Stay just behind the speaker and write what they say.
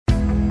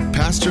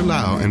Pastor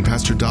Lau and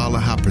Pastor Dala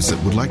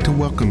Haprasit would like to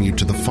welcome you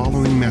to the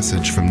following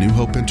message from New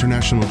Hope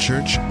International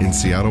Church in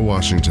Seattle,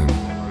 Washington.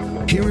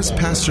 Here is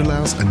Pastor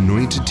Lau's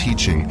anointed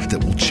teaching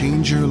that will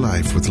change your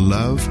life with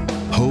love,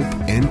 hope,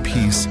 and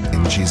peace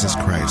in Jesus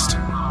Christ.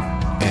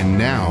 And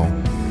now,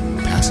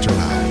 Pastor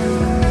Lau.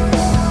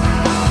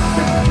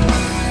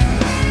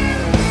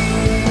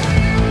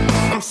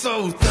 I'm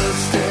so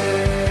thirsty.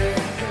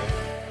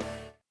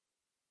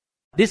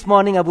 This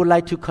morning I would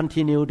like to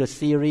continue the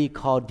series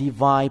called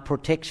Divine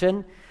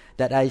Protection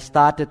that I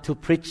started to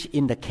preach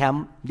in the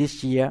camp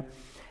this year.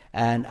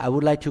 And I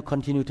would like to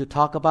continue to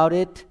talk about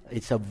it.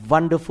 It's a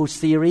wonderful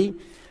series.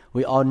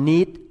 We all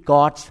need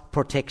God's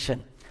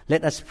protection.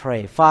 Let us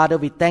pray. Father,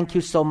 we thank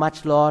you so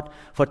much, Lord,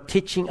 for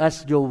teaching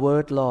us your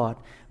word, Lord.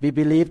 We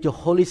believe your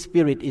Holy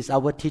Spirit is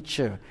our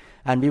teacher.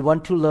 And we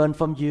want to learn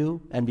from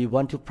you. And we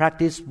want to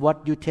practice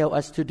what you tell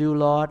us to do,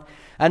 Lord.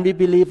 And we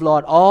believe,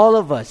 Lord, all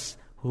of us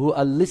who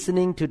are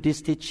listening to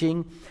this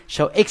teaching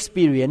shall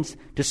experience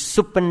the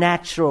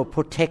supernatural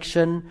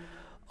protection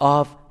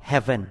of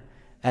heaven.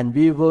 And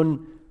we will,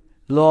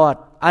 Lord,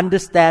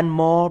 understand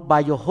more by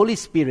your Holy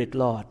Spirit,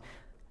 Lord.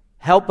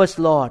 Help us,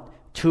 Lord,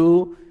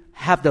 to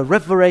have the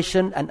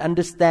revelation and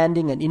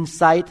understanding and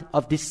insight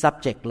of this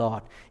subject,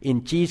 Lord.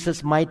 In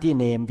Jesus' mighty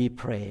name we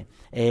pray.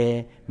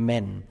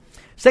 Amen.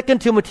 2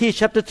 Timothy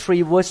chapter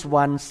 3 verse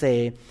 1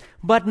 say,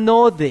 "But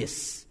know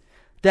this,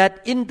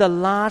 that in the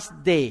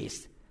last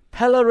days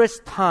perilous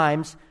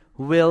times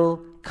will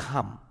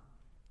come."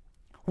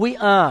 We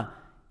are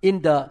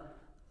in the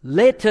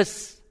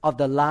latest of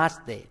the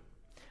last day.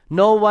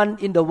 No one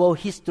in the world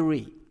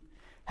history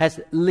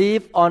has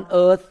lived on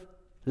earth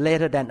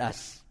later than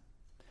us.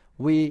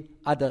 We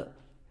are the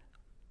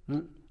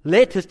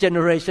latest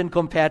generation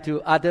compared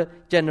to other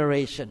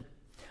generation.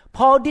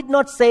 Paul did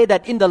not say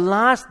that in the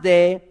last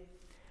day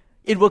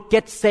it will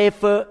get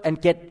safer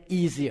and get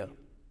easier.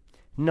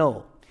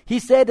 No. He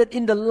said that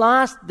in the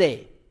last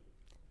day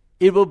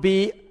it will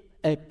be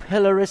a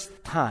perilous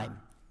time.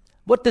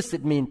 What does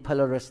it mean,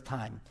 perilous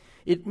time?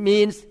 It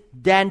means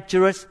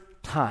dangerous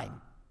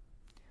time.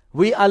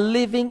 We are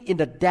living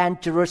in a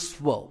dangerous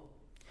world.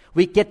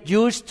 We get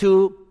used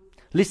to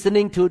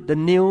listening to the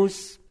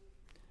news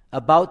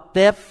about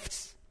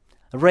thefts,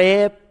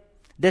 rape,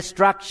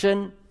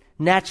 destruction,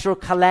 natural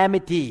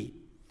calamity,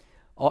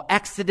 or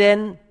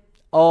accident,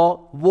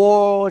 or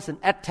wars and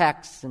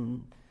attacks.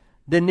 And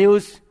the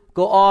news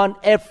go on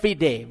every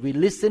day. We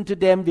listen to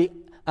them. We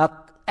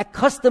are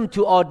accustomed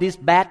to all this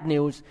bad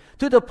news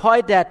to the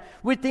point that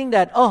we think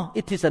that, oh,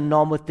 it is a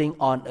normal thing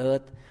on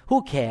earth.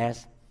 Who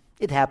cares?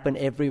 It happens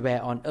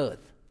everywhere on earth.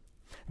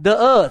 The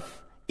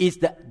earth is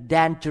the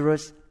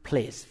dangerous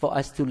place for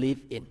us to live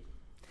in.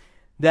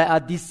 There are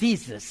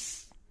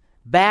diseases,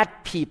 bad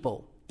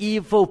people,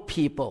 evil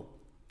people,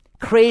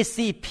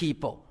 crazy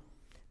people,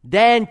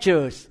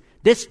 dangers,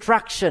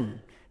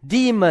 destruction,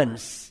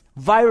 demons,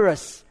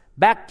 virus,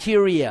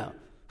 bacteria,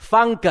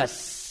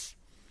 fungus,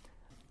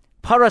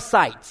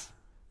 parasites,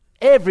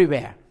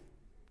 everywhere.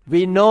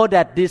 We know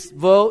that this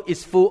world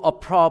is full of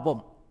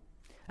problems.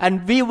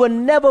 And we will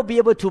never be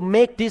able to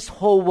make this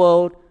whole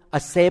world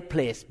a safe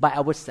place by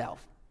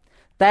ourselves.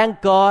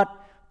 Thank God,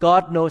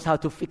 God knows how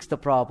to fix the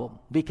problem.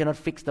 We cannot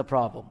fix the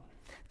problem.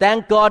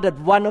 Thank God that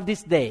one of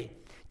these days,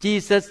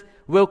 Jesus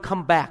will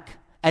come back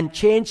and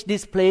change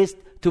this place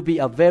to be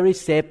a very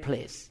safe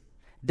place.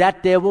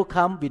 That day will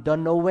come, we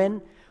don't know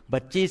when,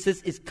 but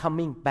Jesus is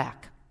coming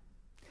back.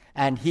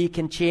 And He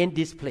can change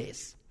this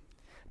place.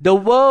 The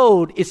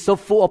world is so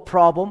full of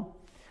problems.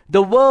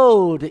 The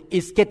world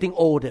is getting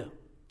older,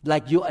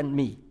 like you and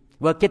me.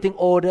 We're getting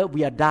older,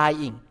 we are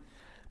dying.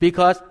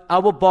 Because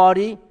our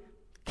body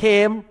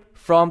came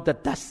from the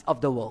dust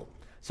of the world.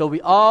 So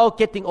we all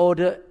getting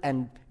older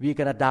and we're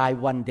going to die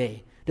one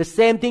day. The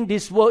same thing,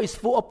 this world is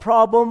full of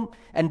problems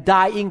and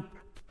dying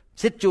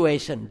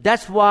situation.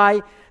 That's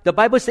why the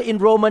Bible says in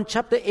Romans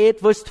chapter 8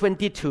 verse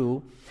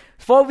 22,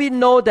 "For we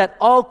know that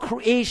all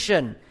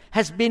creation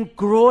has been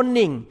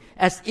groaning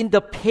as in the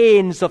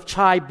pains of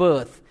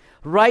childbirth,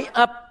 right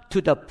up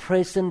to the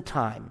present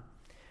time."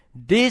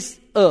 This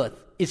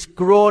earth is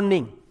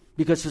groaning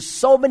because there's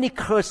so many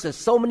curses,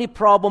 so many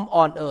problems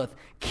on earth.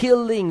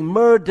 Killing,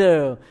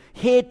 murder,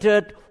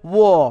 hatred,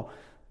 war.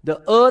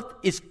 The earth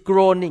is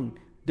groaning.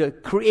 The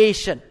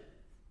creation.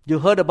 You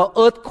heard about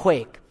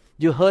earthquake.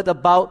 You heard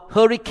about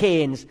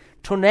hurricanes,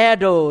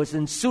 tornadoes,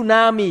 and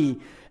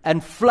tsunami,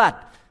 and flood.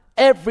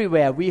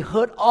 Everywhere we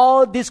heard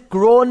all this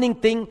groaning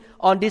thing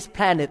on this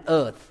planet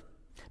Earth,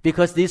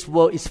 because this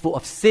world is full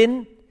of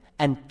sin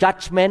and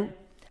judgment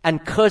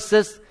and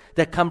curses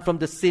that come from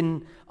the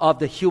sin of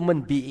the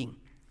human being.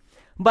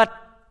 But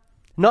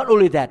not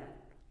only that,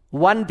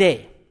 one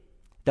day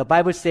the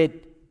Bible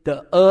said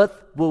the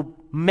earth will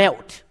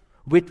melt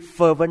with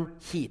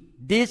fervent heat.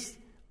 This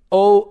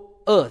old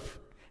earth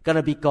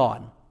gonna be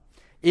gone.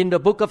 In the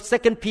book of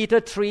 2 Peter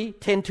 3,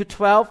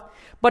 10-12,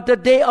 "But the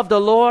day of the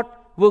Lord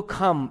will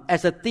come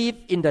as a thief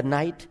in the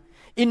night,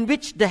 in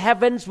which the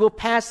heavens will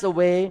pass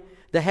away."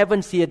 The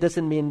heavens here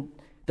doesn't mean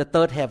the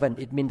third heaven.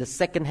 It means the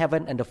second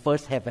heaven and the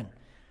first heaven.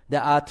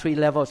 there are 3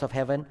 levels of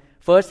heaven.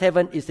 First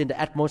heaven is in the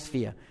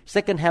atmosphere.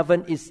 Second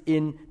heaven is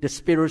in the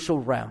spiritual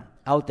realm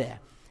out there.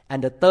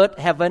 And the third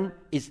heaven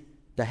is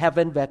the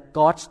heaven where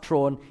God's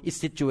throne is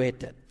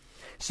situated.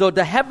 So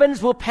the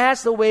heavens will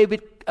pass away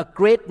with a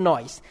great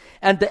noise,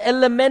 and the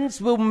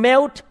elements will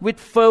melt with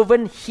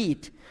fervent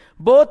heat.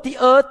 Both the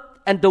earth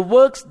and the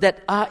works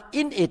that are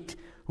in it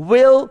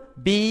will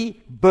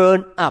be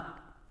burned up.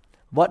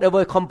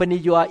 Whatever company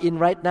you are in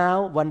right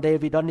now, one day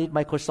we don't need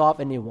Microsoft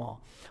anymore.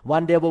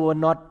 One day we will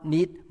not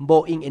need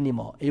Boeing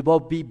anymore. It will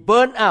be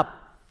burned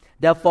up.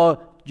 Therefore,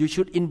 you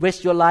should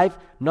invest your life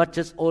not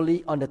just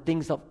only on the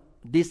things of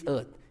this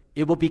earth.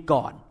 It will be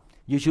gone.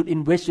 You should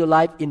invest your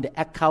life in the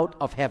account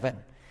of heaven.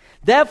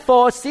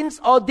 Therefore, since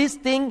all these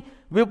things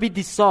will be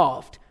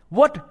dissolved,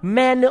 what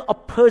manner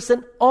of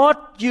person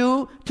ought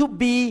you to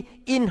be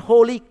in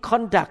holy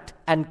conduct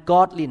and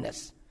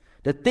godliness?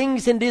 The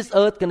things in this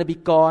earth going to be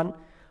gone.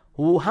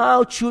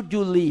 How should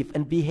you live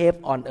and behave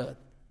on earth?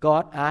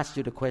 God asks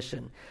you the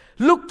question.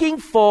 Looking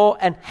for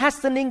and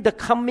hastening the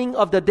coming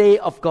of the day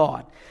of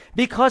God,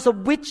 because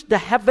of which the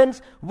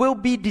heavens will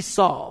be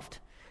dissolved,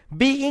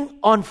 being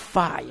on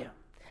fire,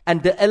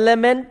 and the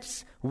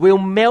elements will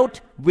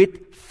melt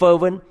with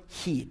fervent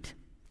heat.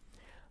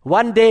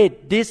 One day,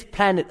 this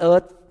planet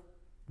Earth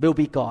will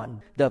be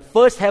gone. The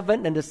first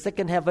heaven and the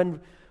second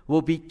heaven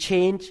will be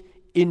changed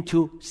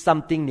into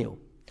something new.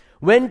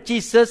 When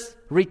Jesus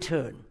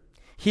returns,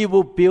 He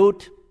will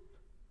build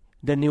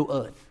the new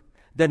earth,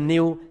 the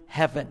new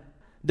heaven.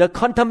 The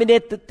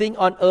contaminated thing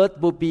on earth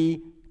will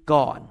be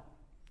gone.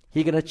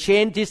 He's going to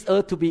change this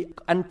earth to be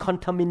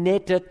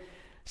uncontaminated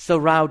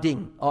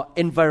surrounding or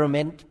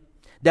environment.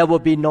 There will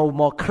be no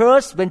more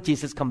curse when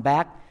Jesus comes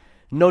back.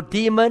 No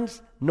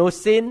demons, no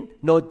sin,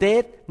 no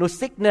death, no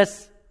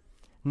sickness,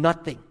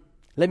 nothing.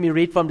 Let me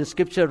read from the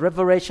scripture,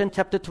 Revelation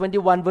chapter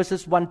 21,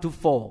 verses 1 to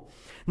 4.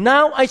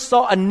 Now I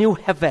saw a new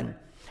heaven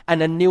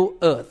and a new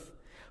earth.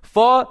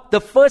 For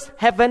the first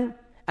heaven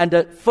and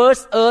the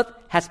first earth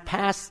has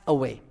passed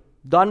away.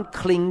 Don't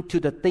cling to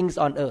the things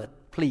on earth,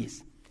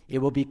 please. It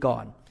will be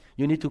gone.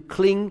 You need to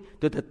cling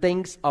to the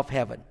things of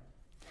heaven.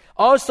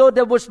 Also,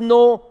 there was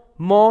no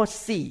more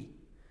sea.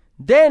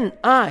 Then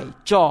I,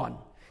 John,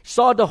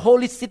 saw the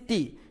holy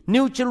city,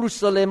 New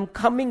Jerusalem,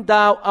 coming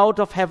down out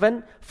of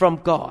heaven from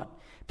God,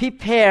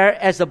 prepared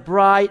as a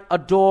bride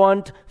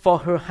adorned for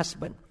her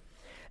husband.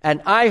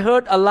 And I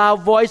heard a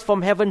loud voice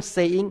from heaven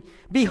saying,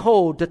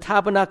 Behold, the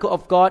tabernacle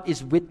of God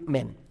is with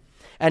men,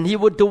 and He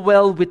will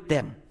dwell with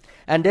them,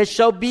 and they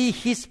shall be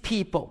His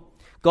people.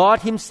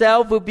 God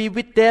Himself will be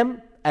with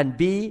them and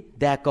be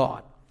their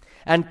God.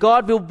 And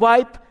God will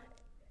wipe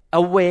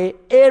away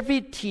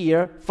every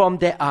tear from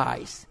their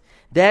eyes.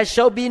 There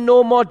shall be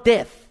no more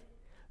death,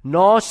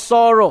 nor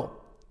sorrow,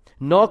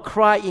 nor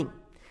crying.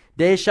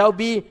 There shall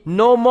be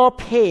no more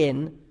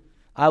pain.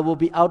 I will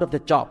be out of the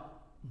job.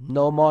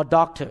 No more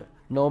doctor,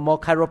 no more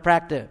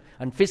chiropractor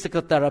and physical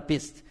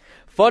therapist.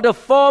 For the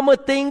former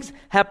things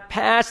have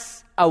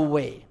passed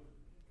away.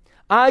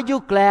 Are you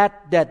glad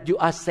that you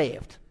are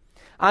saved?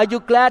 Are you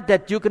glad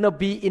that you're going to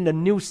be in a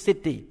new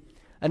city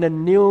and a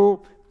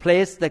new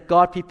place that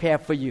God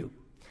prepared for you?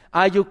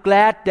 Are you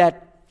glad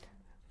that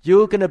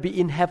you're going to be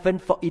in heaven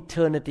for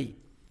eternity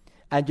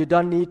and you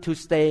don't need to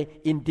stay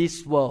in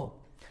this world?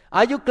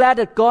 Are you glad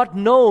that God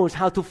knows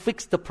how to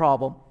fix the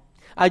problem?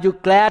 Are you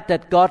glad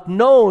that God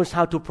knows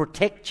how to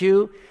protect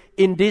you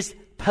in this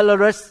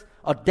perilous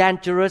or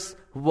dangerous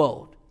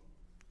world?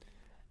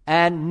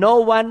 And no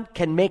one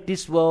can make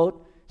this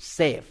world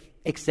safe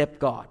except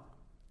God.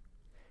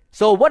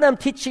 So what I'm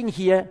teaching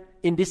here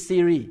in this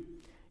series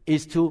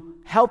is to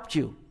help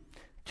you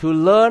to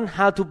learn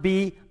how to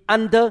be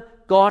under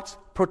God's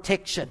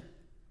protection.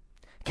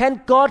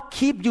 Can God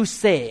keep you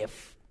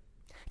safe?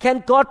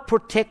 Can God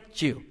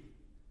protect you?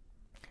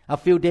 A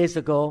few days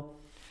ago,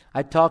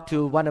 I talked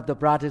to one of the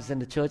brothers in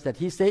the church that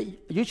he said,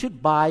 you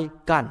should buy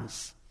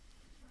guns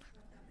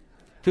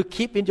to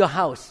keep in your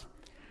house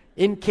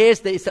in case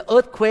there is an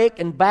earthquake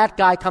and bad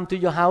guy come to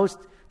your house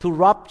to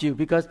rob you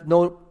because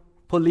no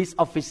police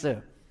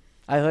officer.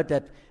 I heard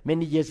that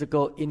many years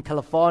ago in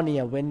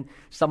California when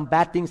some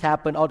bad things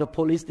happened, all the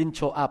police didn't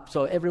show up,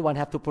 so everyone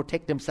have to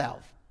protect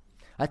themselves.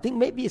 I think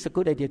maybe it's a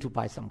good idea to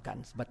buy some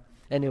guns, but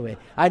anyway,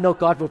 I know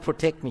God will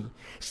protect me.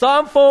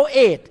 Psalm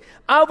 4:8,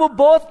 I will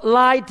both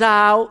lie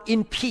down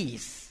in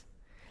peace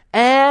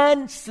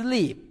and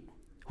sleep.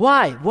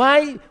 Why?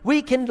 Why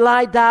we can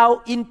lie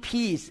down in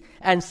peace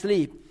and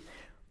sleep?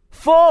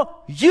 For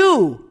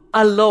you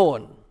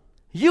alone.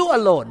 You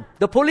alone.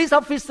 The police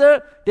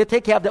officer, they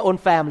take care of their own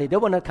family. They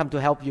will not come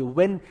to help you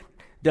when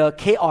the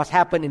chaos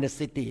happen in the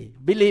city.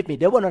 Believe me,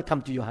 they will not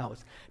come to your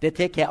house. They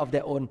take care of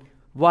their own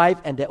wife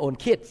and their own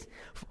kids.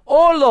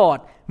 Oh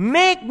Lord,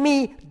 make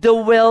me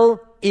dwell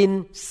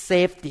in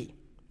safety.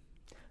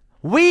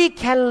 We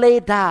can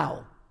lay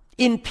down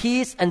in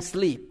peace and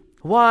sleep.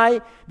 Why?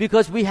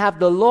 Because we have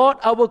the Lord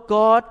our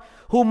God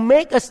who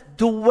make us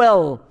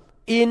dwell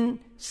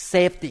in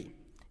safety.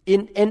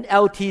 In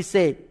NLT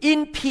say,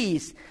 in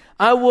peace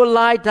I will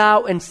lie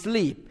down and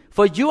sleep.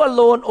 For you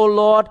alone, O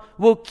Lord,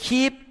 will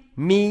keep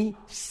me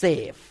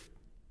safe.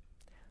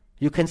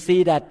 You can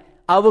see that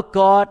our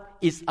God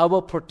is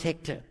our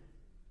protector.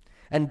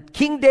 And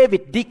King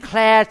David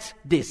declared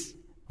this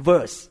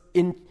verse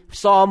in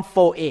Psalm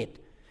 4:8.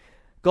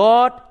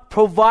 God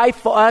provides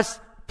for us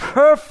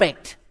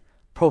perfect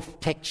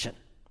protection.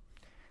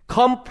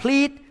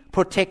 Complete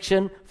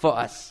protection for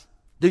us.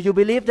 Do you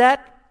believe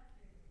that?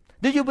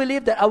 Do you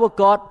believe that our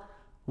God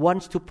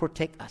wants to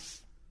protect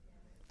us?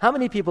 How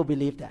many people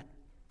believe that?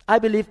 I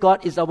believe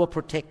God is our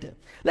protector.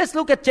 Let's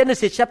look at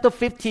Genesis chapter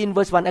 15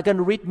 verse 1. I'm going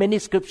to read many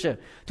scripture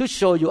to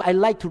show you. I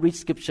like to read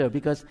scripture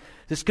because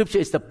the scripture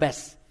is the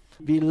best.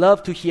 We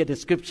love to hear the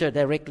scripture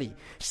directly.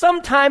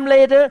 Sometime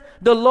later,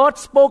 the Lord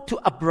spoke to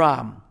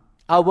Abraham,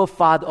 our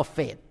father of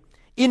faith,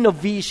 in a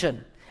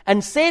vision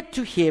and said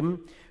to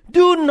him,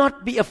 "Do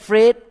not be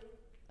afraid,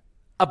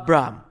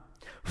 Abraham,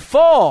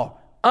 for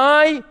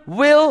I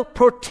will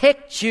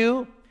protect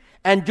you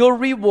and your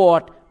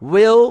reward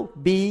will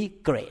be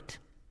great."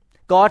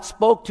 God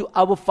spoke to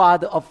our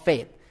father of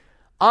faith.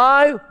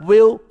 I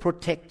will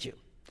protect you.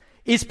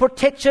 Is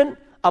protection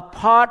a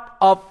part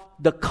of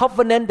the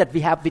covenant that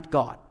we have with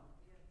God?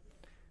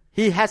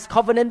 He has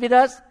covenant with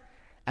us,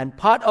 and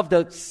part of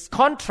the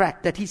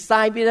contract that He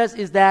signed with us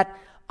is that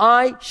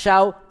I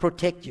shall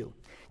protect you.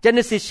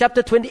 Genesis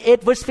chapter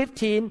 28 verse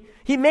 15,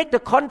 He made the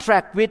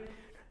contract with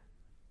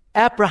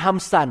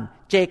Abraham's son,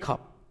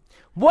 Jacob.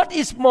 What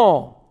is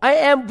more, I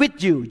am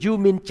with you, you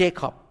mean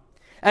Jacob,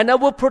 and I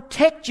will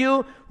protect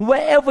you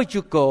wherever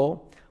you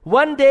go.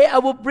 One day I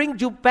will bring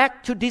you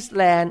back to this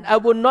land. I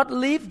will not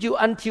leave you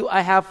until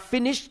I have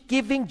finished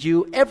giving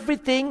you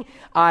everything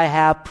I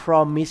have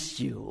promised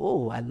you.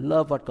 Oh, I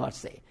love what God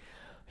says.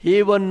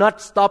 He will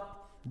not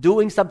stop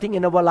doing something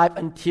in our life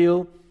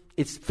until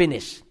it's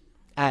finished.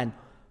 And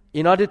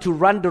in order to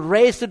run the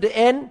race to the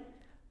end,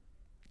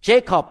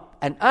 Jacob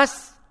and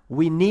us,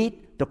 we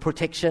need the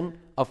protection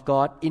of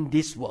God in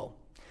this world.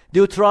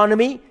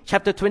 Deuteronomy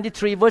chapter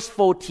 23 verse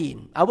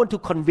 14. I want to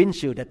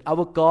convince you that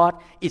our God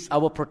is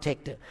our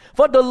protector.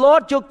 For the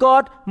Lord your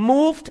God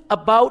moved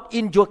about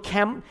in your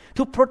camp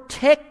to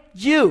protect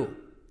you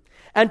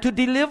and to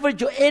deliver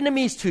your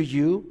enemies to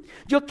you.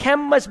 Your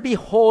camp must be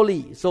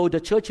holy. So the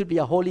church should be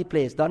a holy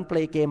place. Don't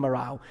play game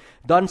around.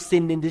 Don't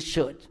sin in this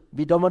church.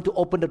 We don't want to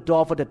open the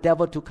door for the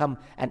devil to come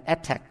and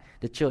attack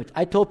the church.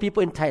 I told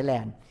people in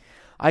Thailand,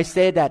 I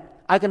say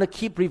that I'm going to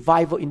keep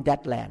revival in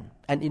that land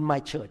and in my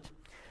church.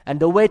 And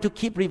the way to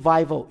keep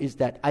revival is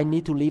that I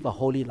need to live a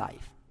holy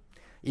life.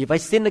 If I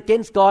sin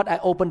against God, I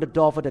open the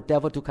door for the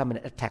devil to come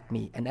and attack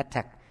me and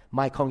attack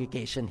my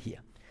congregation here.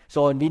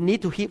 So we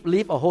need to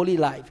live a holy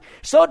life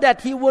so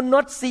that He will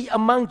not see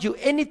among you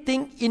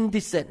anything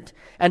indecent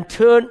and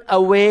turn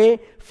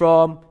away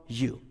from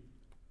you.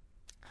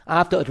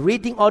 After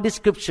reading all this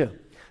scripture,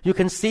 you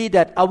can see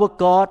that our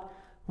God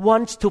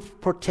wants to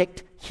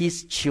protect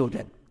His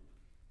children.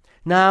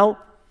 Now,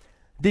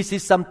 this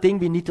is something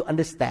we need to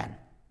understand.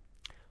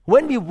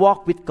 When we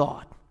walk with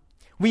God,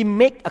 we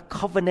make a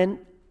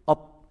covenant or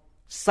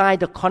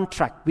sign a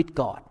contract with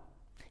God.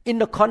 In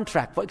the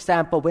contract, for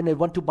example, when I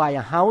want to buy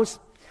a house,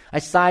 I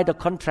sign a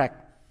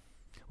contract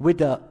with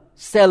the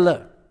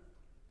seller.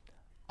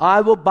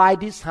 I will buy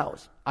this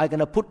house. I'm going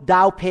to put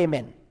down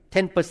payment,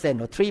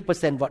 10% or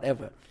 3%,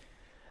 whatever.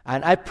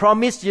 And I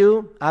promise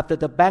you, after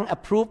the bank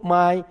approve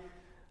my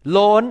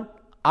loan,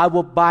 I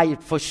will buy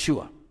it for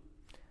sure.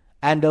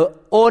 And the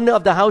owner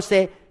of the house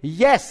say,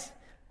 yes,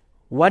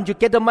 once you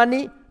get the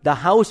money, the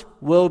house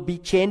will be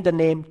changed the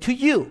name to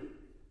you.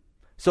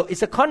 So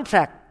it's a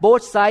contract.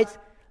 Both sides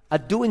are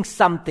doing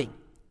something.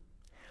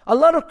 A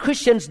lot of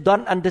Christians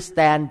don't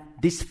understand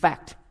this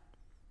fact.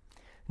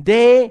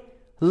 They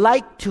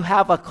like to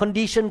have a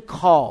condition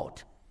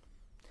called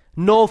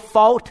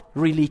no-fault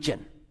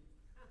religion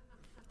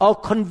or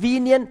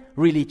convenient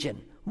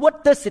religion.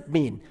 What does it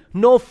mean?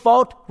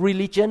 No-fault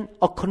religion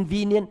or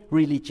convenient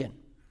religion.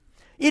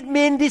 It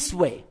means this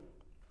way.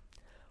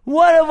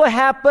 Whatever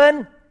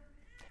happened,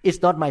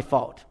 it's not my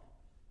fault.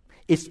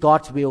 It's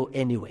God's will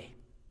anyway.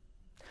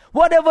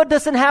 Whatever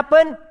doesn't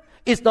happen,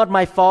 it's not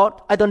my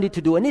fault. I don't need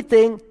to do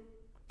anything.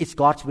 It's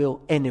God's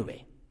will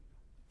anyway.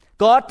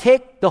 God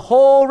takes the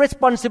whole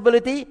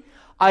responsibility.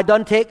 I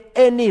don't take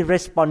any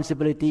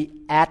responsibility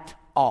at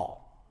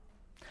all.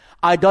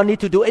 I don't need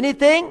to do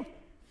anything.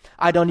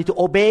 I don't need to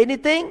obey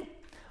anything.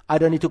 I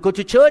don't need to go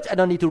to church. I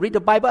don't need to read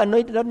the Bible. I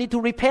don't need to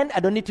repent.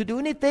 I don't need to do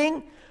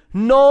anything.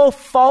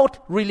 No-fault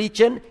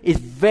religion is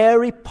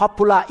very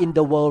popular in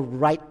the world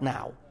right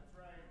now.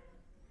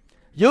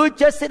 You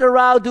just sit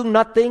around doing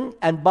nothing,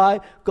 and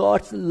by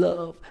God's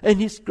love and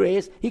His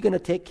grace, He's going to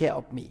take care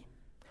of me.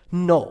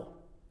 No.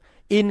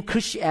 In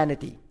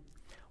Christianity,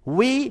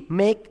 we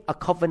make a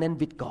covenant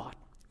with God.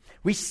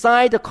 We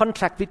sign the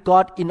contract with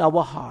God in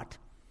our heart.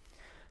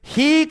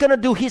 He's going to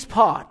do His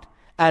part,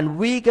 and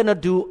we're going to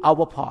do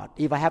our part.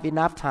 If I have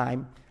enough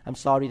time, I'm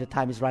sorry, the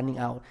time is running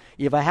out.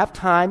 If I have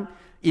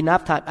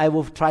enough time, I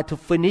will try to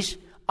finish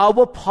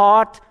our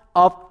part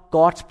of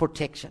God's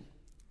protection.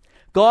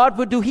 God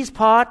will do His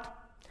part,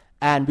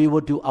 and we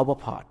will do our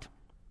part.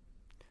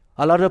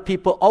 A lot of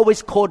people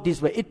always quote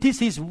this way, it is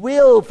His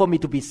will for me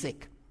to be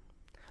sick.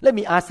 Let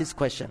me ask this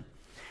question.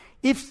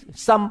 If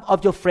some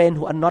of your friends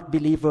who are not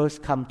believers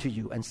come to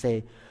you and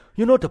say,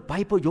 you know,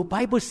 your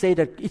Bible says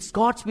that it's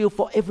God's will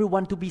for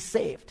everyone to be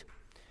saved.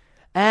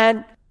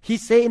 And He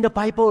say in the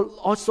Bible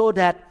also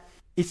that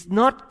it's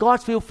not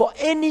God's will for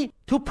any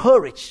to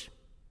perish.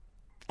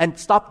 And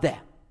stop there.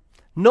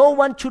 No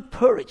one should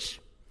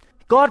perish.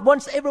 God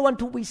wants everyone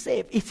to be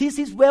saved. It is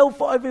His will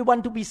for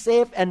everyone to be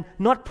saved and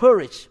not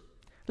perish.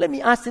 Let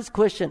me ask this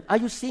question. Are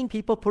you seeing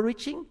people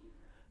perishing?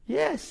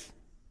 Yes.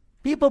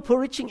 People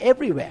perishing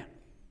everywhere.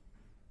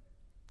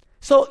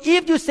 So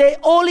if you say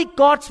only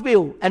God's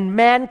will and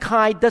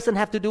mankind doesn't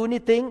have to do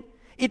anything,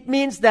 it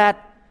means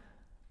that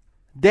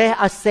they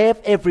are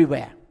saved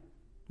everywhere.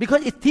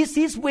 Because it is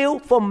His will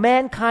for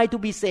mankind to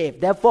be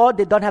saved. Therefore,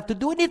 they don't have to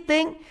do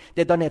anything.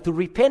 They don't have to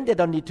repent. They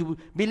don't need to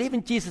believe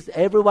in Jesus.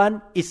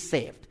 Everyone is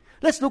saved.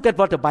 Let's look at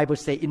what the Bible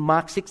says in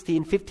Mark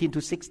 16, 15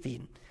 to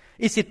 16.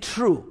 Is it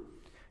true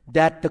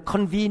that the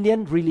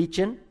convenient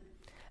religion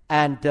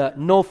and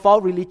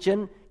no-fault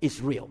religion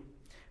is real?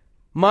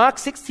 Mark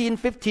 16,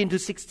 15 to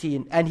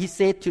 16, and He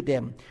said to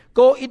them,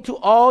 go into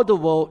all the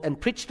world and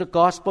preach the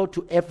gospel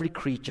to every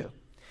creature.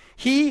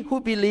 He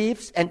who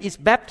believes and is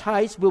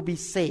baptized will be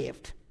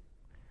saved.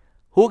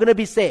 Who's going to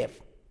be saved?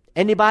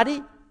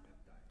 Anybody?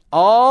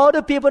 All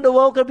the people in the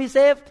world going to be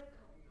saved?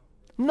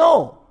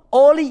 No,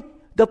 only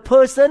the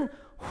person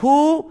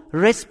who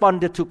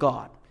responded to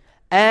God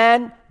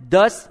and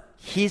does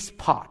his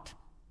part.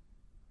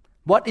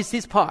 What is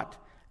his part?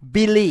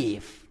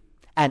 Believe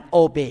and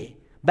obey.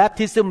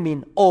 Baptism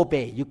means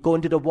obey. You go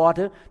into the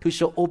water to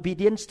show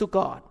obedience to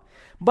God.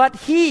 But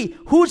he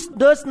who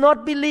does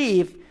not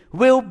believe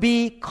will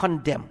be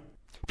condemned.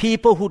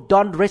 People who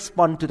don't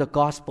respond to the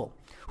gospel,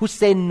 who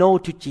say no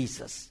to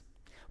Jesus,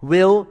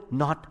 will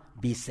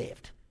not be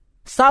saved.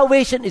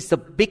 Salvation is a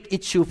big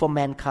issue for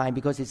mankind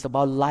because it's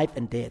about life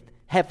and death,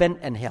 heaven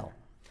and hell.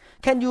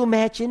 Can you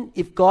imagine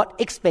if God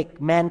expects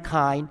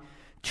mankind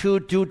to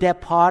do their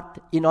part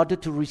in order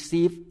to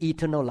receive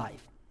eternal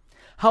life?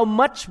 How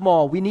much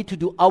more we need to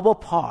do our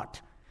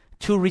part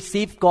to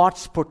receive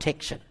God's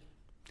protection.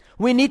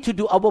 We need to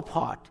do our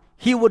part.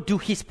 He will do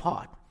His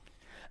part.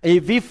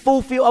 If we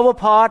fulfill our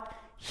part,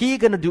 He's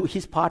going to do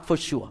His part for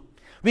sure.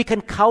 We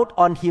can count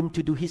on Him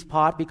to do His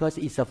part because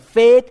He's a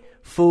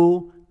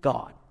faithful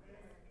God.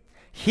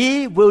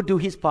 He will do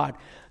His part.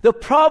 The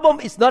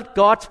problem is not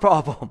God's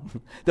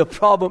problem. The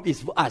problem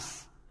is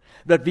us,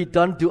 that we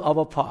don't do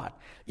our part.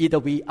 Either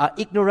we are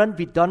ignorant,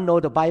 we don't know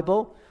the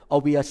Bible,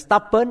 or we are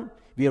stubborn,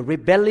 we are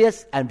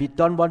rebellious, and we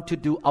don't want to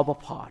do our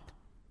part.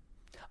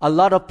 A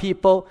lot of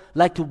people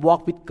like to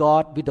walk with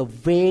God with a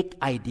vague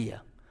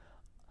idea.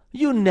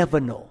 You never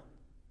know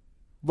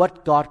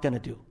what God's going to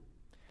do.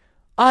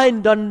 I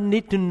don't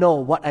need to know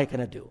what I'm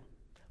going to do.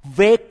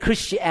 Vague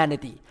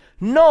Christianity.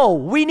 No,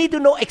 we need to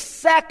know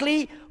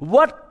exactly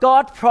what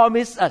God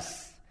promised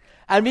us.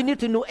 And we need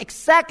to know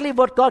exactly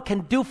what God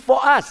can do for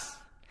us.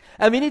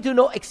 And we need to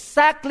know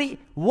exactly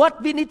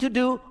what we need to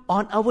do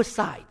on our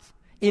side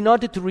in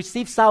order to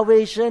receive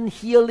salvation,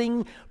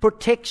 healing,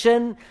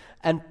 protection,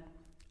 and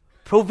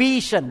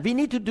provision. We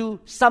need to do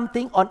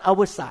something on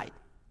our side.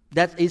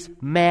 That is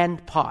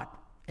man's part.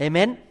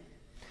 Amen?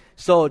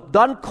 So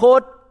don't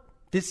quote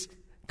this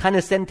kind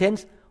of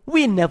sentence.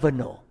 We never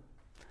know.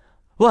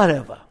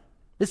 Whatever.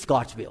 It's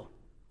God's will.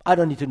 I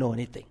don't need to know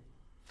anything.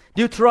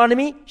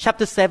 Deuteronomy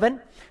chapter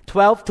 7,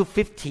 12 to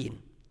 15.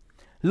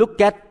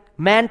 Look at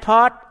man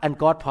part and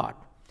God part.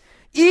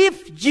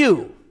 If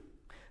you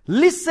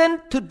listen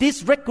to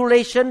these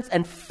regulations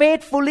and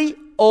faithfully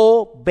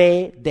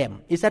obey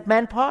them. Is that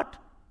man part?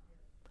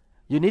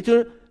 You need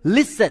to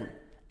listen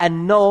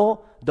and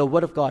know the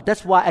Word of God.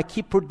 That's why I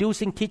keep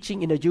producing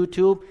teaching in the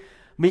YouTube.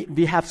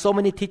 We have so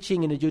many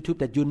teaching in the YouTube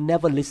that you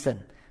never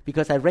listen.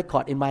 Because I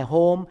record in my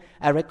home,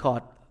 I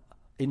record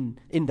in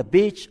the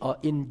beach or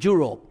in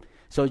Europe.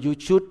 So you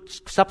should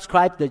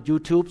subscribe to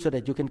YouTube so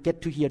that you can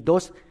get to hear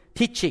those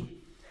teaching.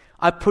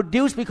 I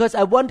produce because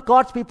I want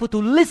God's people to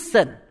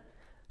listen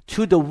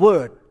to the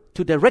Word,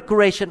 to the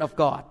regulation of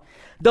God.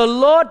 The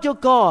Lord your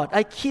God,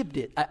 I keep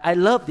it. I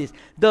love this.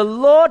 The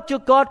Lord your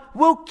God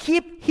will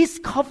keep His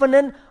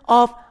covenant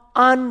of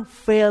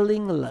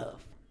unfailing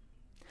love.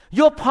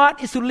 Your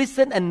part is to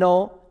listen and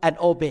know and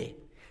obey.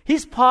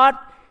 His part,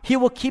 He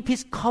will keep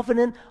His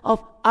covenant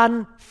of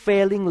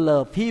unfailing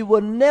love. He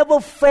will never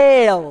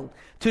fail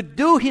to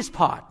do His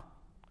part.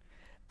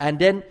 And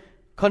then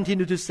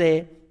continue to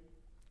say,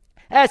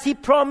 as He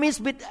promised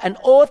with an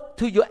oath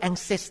to your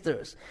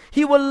ancestors,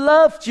 He will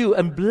love you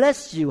and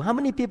bless you. How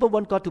many people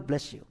want God to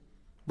bless you?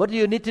 What do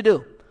you need to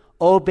do?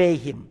 Obey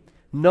Him.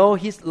 Know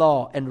His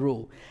law and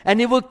rule. And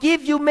He will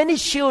give you many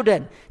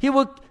children. He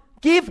will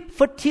give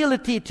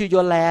fertility to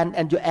your land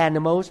and your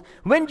animals.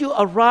 When you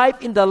arrive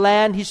in the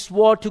land He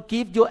swore to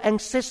give your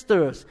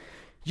ancestors,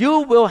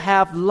 you will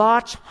have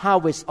large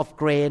harvest of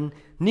grain,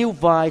 new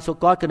vines, so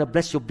God gonna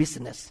bless your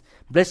business,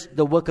 bless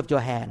the work of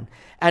your hand,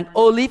 and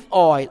olive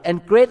oil,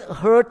 and great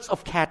herds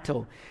of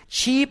cattle,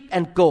 sheep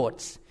and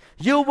goats.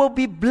 You will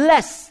be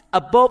blessed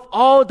above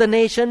all the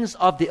nations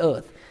of the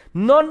earth.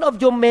 None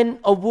of your men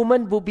or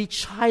women will be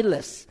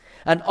childless,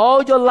 and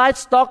all your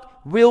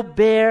livestock will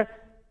bear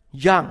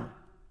young.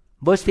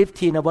 Verse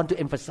 15, I want to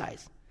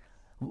emphasize.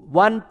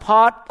 One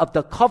part of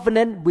the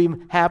covenant we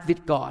have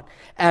with God.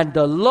 And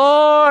the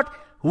Lord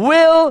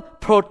will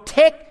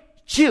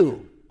protect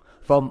you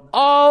from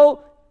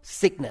all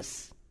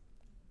sickness.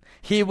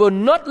 He will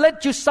not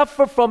let you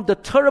suffer from the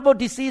terrible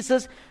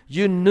diseases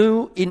you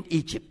knew in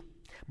Egypt,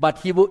 but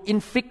He will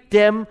inflict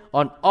them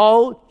on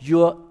all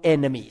your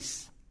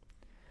enemies.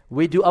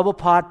 We do our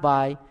part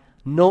by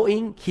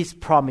knowing His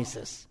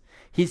promises,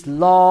 His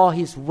law,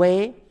 His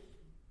way.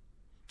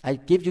 I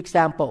give you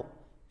example.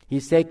 He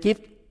said,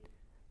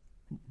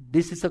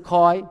 this is a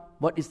coin.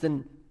 What is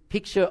the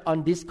picture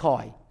on this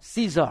coin?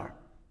 Caesar.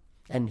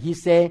 And He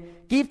said,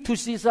 give to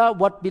Caesar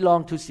what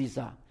belongs to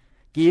Caesar.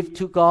 Give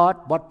to God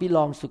what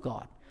belongs to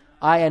God.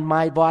 I and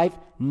my wife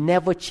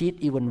never cheat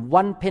even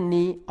 1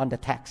 penny on the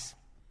tax.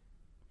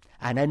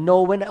 And I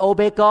know when I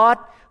obey God,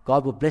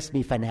 God will bless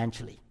me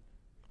financially.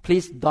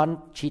 Please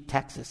don't cheat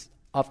taxes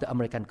of the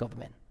American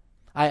government.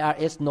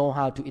 IRS know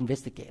how to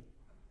investigate.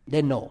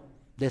 They know.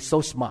 They're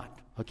so smart.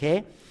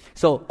 Okay?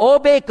 So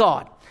obey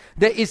God.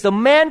 There is a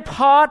man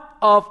part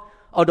of,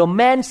 or the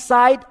man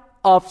side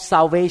of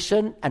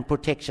salvation and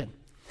protection.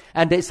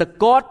 And there is a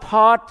God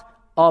part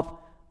of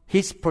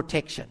His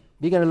protection.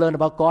 We're going to learn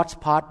about God's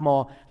part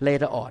more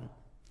later on.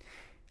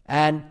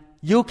 And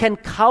you can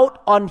count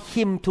on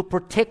Him to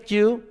protect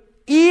you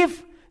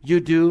if you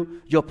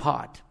do your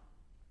part.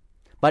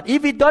 But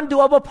if we don't do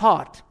our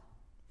part,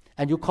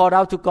 and you call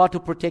out to God to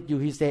protect you,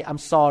 He say, I'm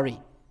sorry.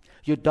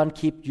 You don't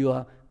keep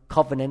your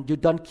covenant. You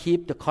don't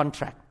keep the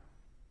contract.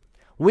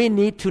 We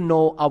need to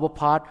know our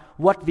part,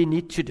 what we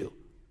need to do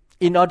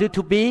in order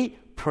to be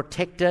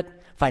protected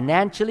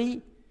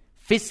financially,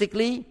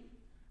 physically,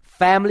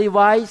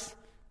 family-wise,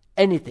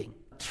 anything.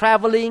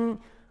 Traveling,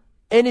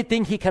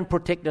 anything He can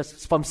protect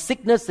us from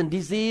sickness and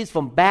disease,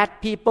 from bad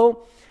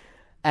people,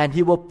 and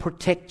He will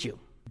protect you.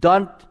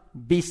 Don't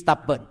be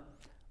stubborn.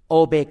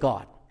 Obey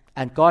God,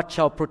 and God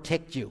shall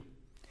protect you.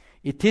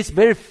 It is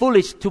very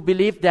foolish to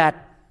believe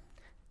that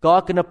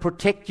God gonna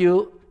protect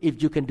you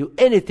if you can do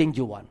anything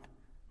you want.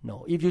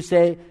 No, if you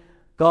say,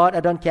 God, I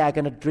don't care, I'm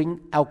gonna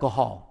drink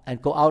alcohol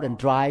and go out and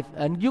drive,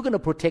 and you're gonna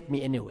protect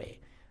me anyway.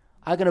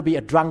 I'm gonna be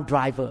a drunk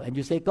driver, and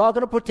you say, God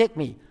gonna protect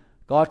me.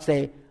 God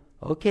say,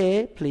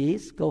 okay,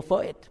 please go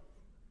for it.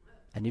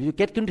 And if you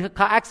get into a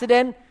car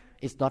accident,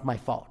 it's not my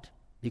fault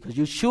because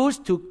you choose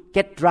to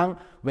get drunk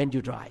when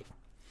you drive.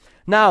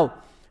 Now,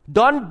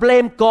 don't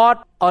blame God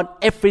on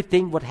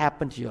everything what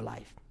happened to your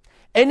life.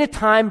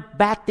 Anytime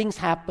bad things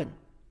happen,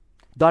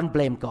 don't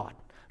blame God.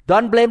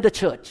 Don't blame the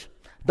church.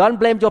 Don't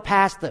blame your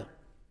pastor.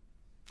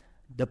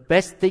 The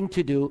best thing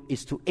to do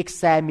is to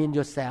examine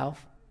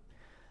yourself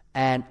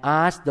and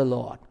ask the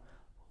Lord,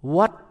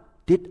 what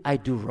did I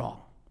do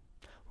wrong?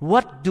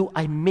 What do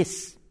I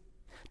miss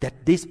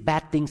that these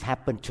bad things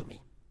happen to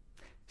me?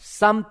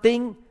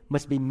 Something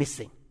must be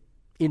missing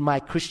in my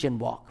Christian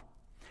walk.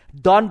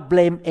 Don't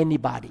blame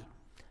anybody,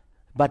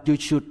 but you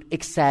should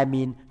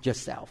examine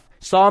yourself.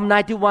 Psalm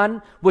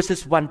 91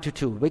 verses 1 to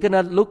 2. We're going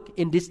to look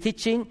in this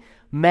teaching,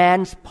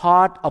 man's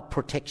part of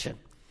protection.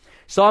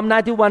 Psalm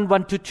 91,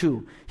 1 to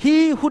 2.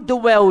 He who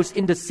dwells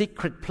in the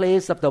secret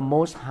place of the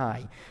Most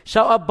High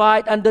shall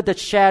abide under the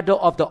shadow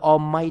of the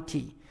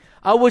Almighty.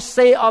 I will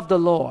say of the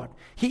Lord,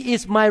 He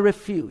is my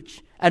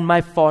refuge and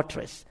my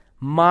fortress,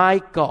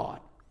 my God.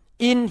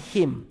 In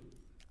Him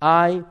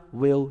I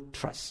will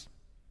trust.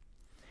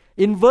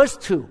 In verse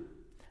 2,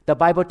 the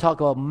Bible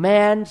talks about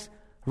man's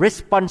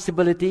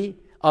responsibility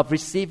of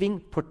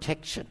receiving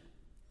protection.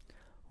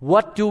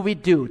 What do we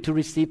do to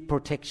receive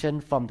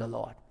protection from the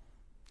Lord?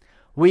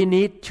 We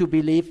need to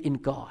believe in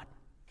God.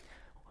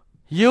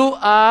 You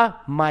are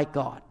my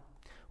God.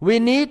 We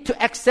need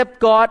to accept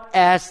God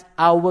as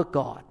our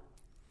God.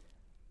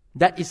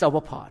 That is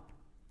our part.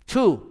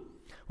 2,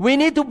 we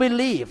need to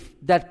believe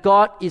that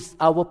God is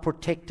our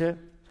protector,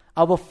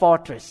 our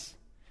fortress,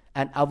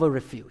 and our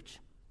refuge.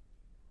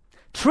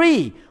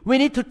 3, we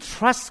need to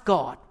trust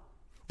God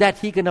that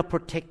He's going to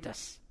protect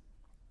us.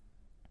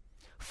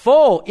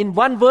 4, in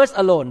one verse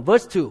alone,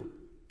 verse 2,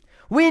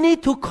 we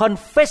need to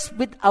confess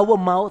with our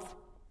mouth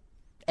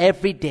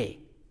every day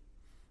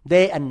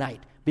and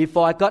night.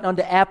 Before I got on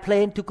the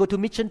airplane to go to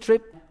mission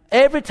trip,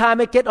 every time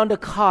I get on the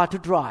car to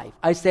drive,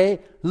 I say,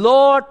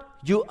 Lord,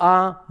 You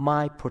are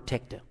my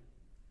protector.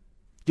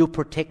 You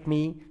protect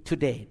me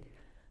today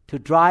to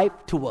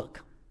drive to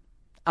work.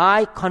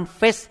 I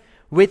confess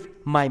with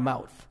my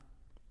mouth.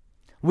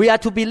 We are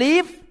to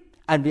believe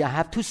and we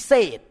have to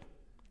say it.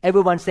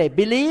 Everyone say,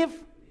 believe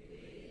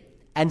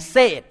and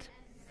say it.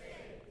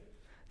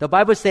 The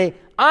Bible says,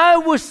 I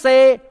will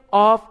say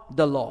of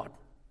the Lord.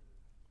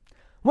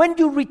 When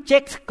you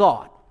reject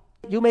God,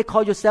 you may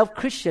call yourself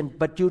Christian,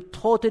 but you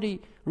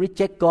totally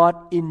reject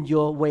God in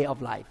your way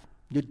of life.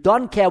 You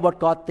don't care what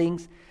God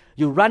thinks.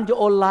 You run your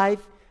own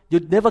life. You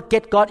never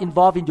get God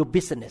involved in your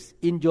business,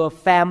 in your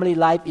family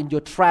life, in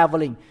your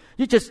traveling.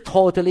 You just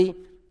totally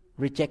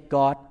reject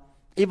God.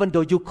 even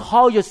though you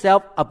call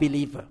yourself a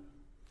believer.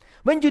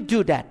 When you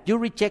do that, you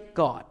reject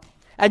God.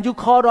 And you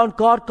call on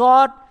God,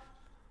 God,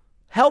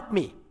 help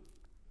me.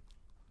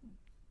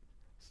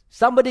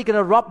 Somebody going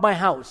to rob my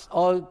house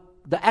or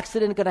the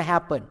accident going to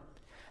happen.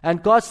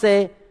 And God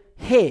say,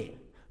 hey,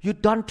 you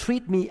don't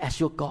treat me as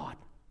your God.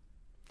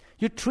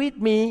 You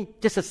treat me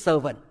just a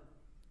servant.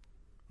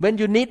 When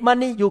you need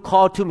money, you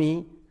call to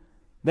me.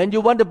 When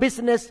you want a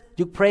business,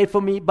 you pray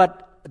for me.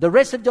 But the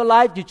rest of your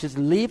life, you just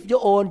live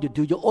your own. You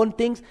do your own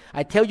things.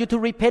 I tell you to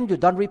repent, you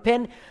don't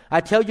repent.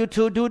 I tell you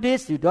to do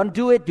this, you don't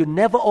do it. You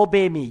never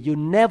obey me. You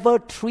never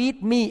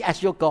treat me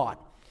as your God.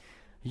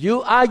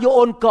 You are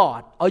your own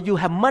God, or you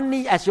have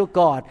money as your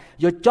God,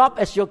 your job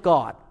as your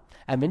God.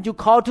 And when you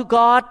call to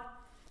God,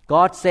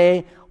 God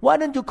say, why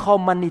don't you call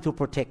money to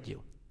protect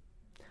you?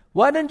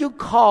 Why don't you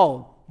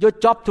call your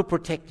job to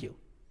protect you?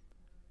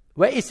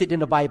 Where is it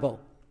in the Bible?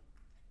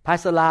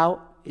 Pastor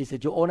Lau, is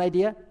it your own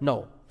idea?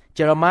 No.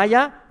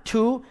 Jeremiah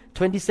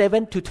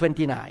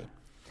 2:27-29.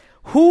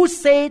 Who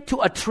say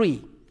to a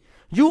tree,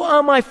 you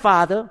are my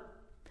father,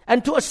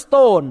 and to a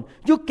stone,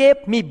 you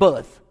gave me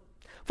birth?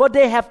 For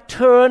they have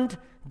turned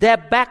their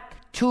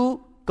back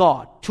to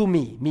God, to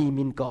me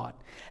mean God,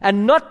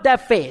 and not their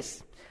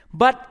face.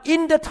 But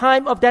in the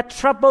time of their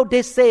trouble,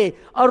 they say,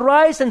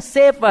 arise and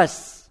save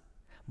us.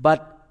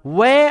 But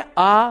where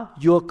are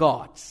your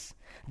gods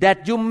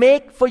that you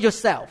make for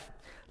yourself?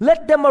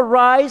 Let them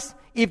arise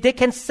if they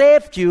can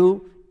save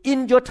you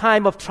in your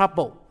time of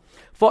trouble.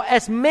 For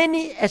as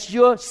many as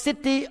your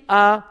city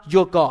are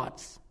your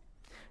gods.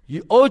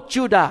 You, O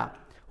Judah,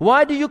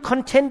 why do you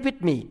contend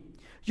with me?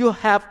 You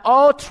have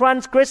all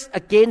transgressed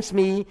against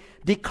me,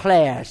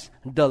 declares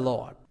the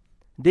Lord.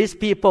 These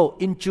people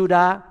in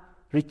Judah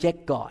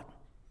reject God.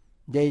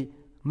 They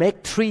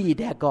make tree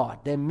their God.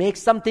 They make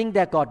something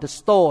their God, the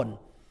stone.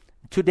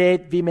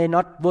 Today we may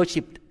not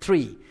worship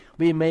tree.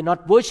 We may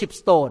not worship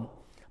stone.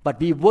 But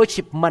we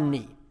worship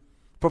money,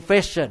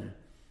 profession,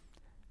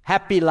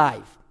 happy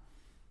life,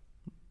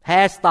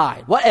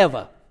 hairstyle,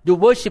 whatever. You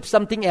worship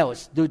something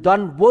else. You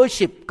don't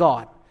worship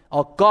God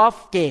or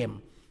golf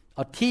game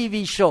or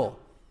TV show.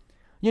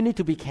 You need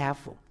to be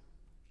careful.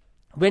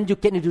 When you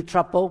get into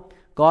trouble,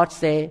 God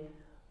say,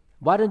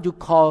 why don't you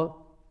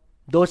call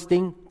those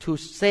things to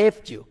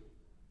save you?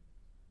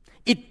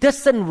 It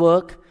doesn't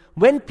work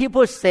when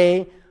people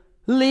say,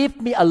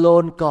 leave me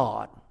alone,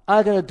 God.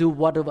 I'm going to do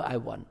whatever I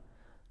want.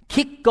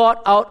 Kick God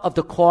out of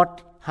the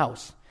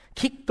courthouse.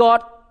 Kick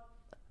God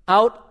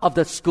out of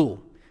the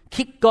school.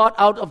 Kick God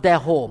out of their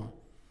home,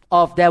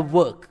 of their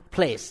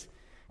workplace.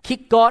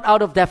 Kick God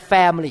out of their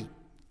family.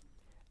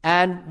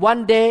 And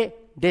one day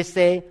they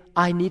say,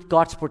 I need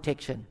God's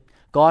protection.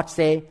 God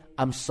say,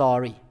 I'm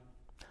sorry.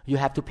 You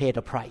have to pay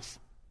the price.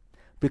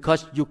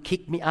 Because you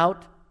kicked me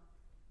out.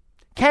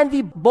 Can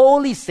we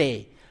boldly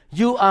say,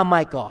 you are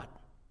my God?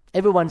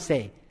 Everyone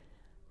say,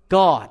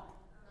 God.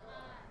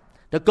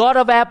 The God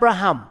of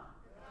Abraham,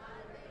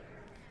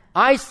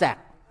 Isaac,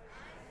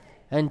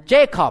 and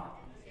Jacob.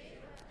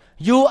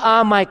 You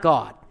are my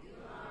God.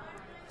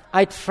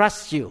 I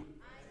trust you.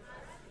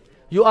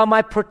 You are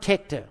my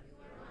protector.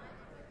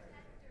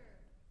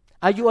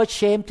 Are you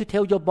ashamed to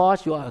tell your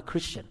boss you are a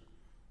Christian?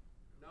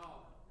 No.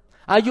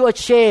 Are you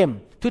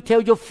ashamed to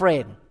tell your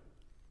friend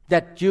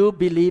that you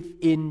believe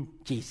in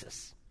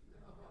Jesus?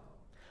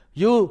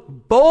 You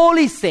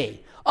boldly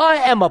say, I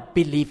am a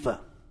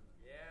believer.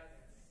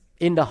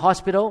 In the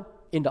hospital,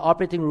 in the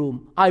operating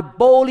room, I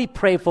boldly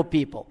pray for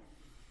people.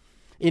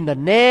 In the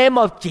name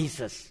of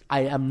Jesus,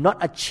 I am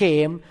not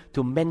ashamed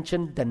to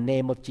mention the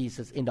name of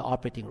Jesus in the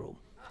operating room.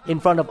 In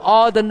front of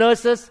all the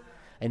nurses,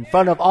 in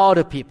front of all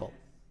the people.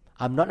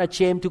 I'm not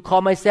ashamed to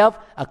call myself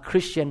a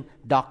Christian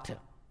doctor.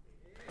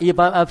 If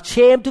I'm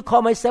ashamed to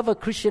call myself a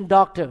Christian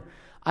doctor,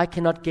 I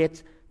cannot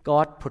get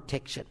God's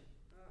protection.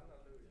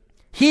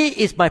 He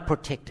is my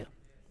protector.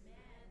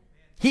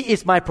 He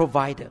is my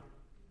provider.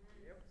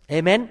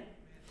 Amen?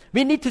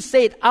 We need to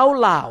say it out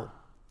loud.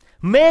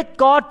 Make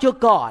God your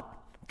God.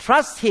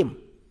 Trust Him.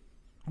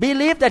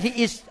 Believe that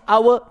He is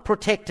our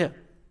protector.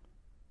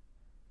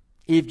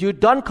 If you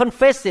don't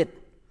confess it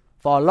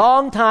for a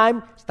long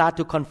time, start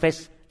to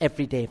confess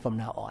every day from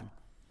now on.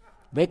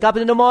 Wake up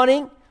in the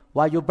morning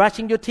while you're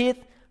brushing your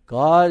teeth.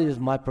 God is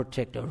my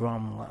protector.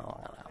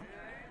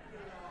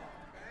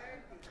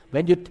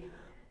 When you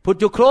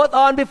put your clothes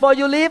on before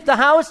you leave the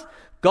house,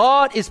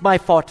 God is my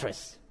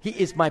fortress. He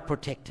is my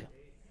protector.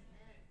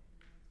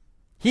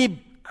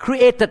 He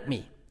created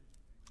me.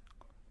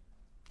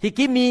 He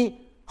gave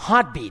me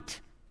heartbeat.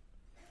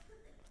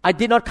 I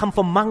did not come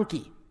from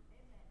monkey.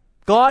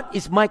 God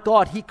is my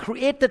God. He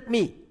created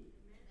me.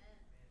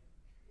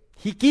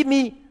 He gave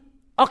me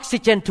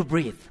oxygen to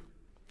breathe.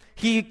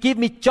 He gave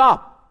me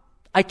job.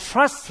 I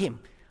trust Him.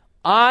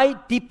 I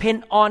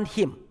depend on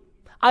Him.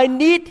 I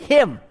need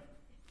Him.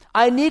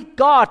 I need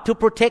God to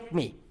protect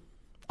me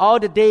all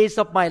the days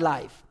of my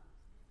life.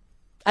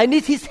 I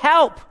need His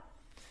help.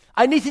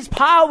 I need His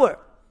power.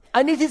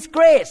 I need His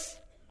grace.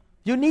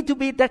 You need to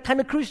be that kind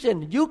of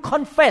Christian. You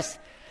confess.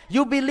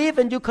 You believe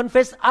and you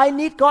confess, I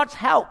need God's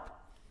help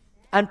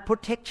and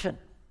protection.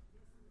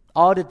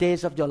 all the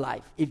days of your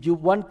life, if you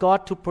want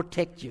God to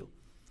protect you.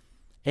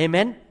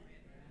 Amen?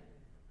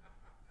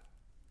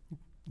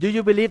 Do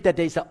you believe that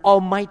there is an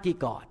almighty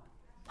God?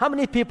 How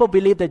many people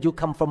believe that you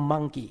come from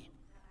monkey?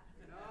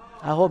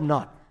 I hope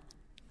not.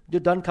 You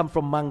don't come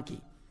from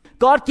monkey.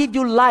 God gives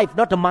you life,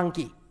 not a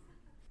monkey.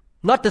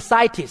 Not the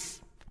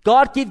scientist.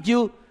 God gives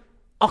you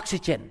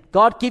oxygen.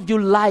 God gives you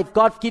life.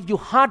 God gives you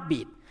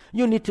heartbeat.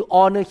 You need to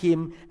honor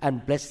Him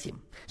and bless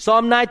Him.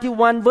 Psalm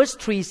 91 verse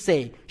 3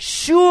 say,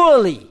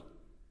 surely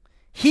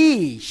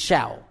He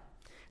shall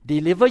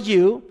deliver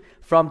you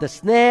from the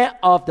snare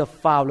of the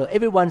fowler.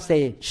 Everyone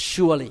say,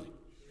 surely.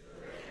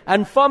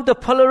 And from the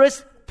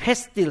perilous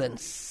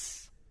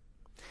pestilence.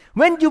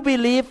 When you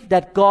believe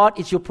that God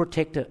is your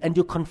protector and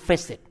you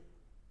confess it,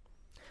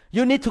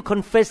 you need to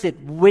confess it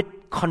with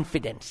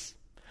confidence.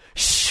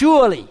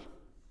 Surely,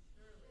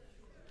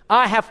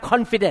 I have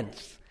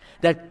confidence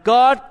that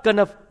God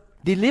gonna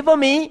deliver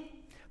me,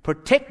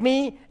 protect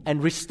me,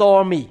 and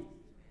restore me.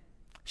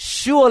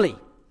 Surely.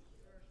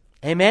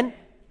 Amen?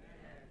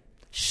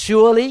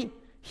 Surely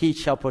He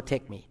shall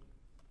protect me.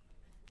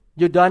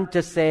 You don't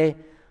just say,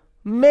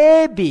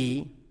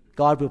 maybe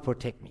God will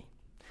protect me.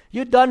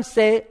 You don't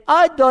say,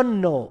 I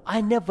don't know.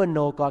 I never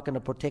know God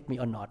gonna protect me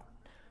or not.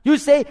 You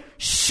say,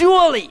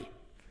 surely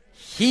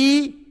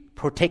He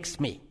protects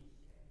me.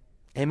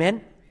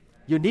 Amen?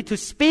 You need to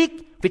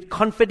speak with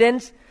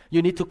confidence.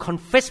 You need to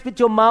confess with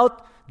your mouth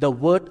the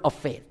word of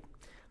faith.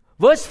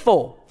 Verse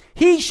 4,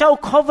 He shall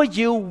cover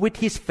you with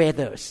His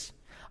feathers.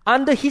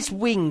 Under His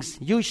wings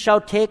you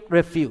shall take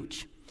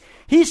refuge.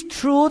 His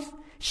truth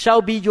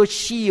shall be your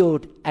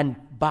shield and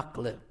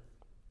buckler.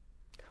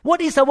 What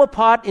is our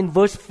part in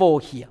verse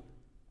 4 here?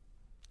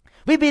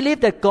 We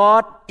believe that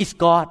God is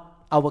God,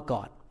 our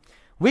God.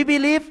 We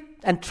believe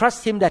and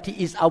trust Him that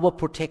He is our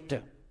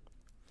protector.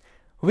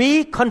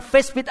 We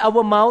confess with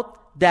our mouth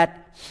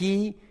that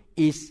He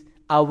is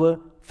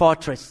our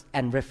fortress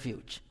and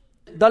refuge.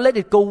 Don't let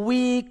it go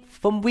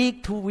from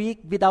week to week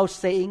without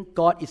saying,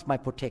 God is my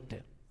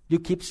protector. You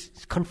keep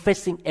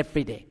confessing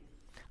every day.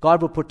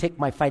 God will protect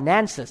my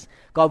finances.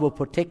 God will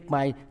protect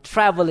my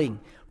traveling.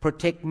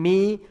 Protect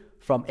me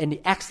from any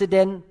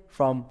accident,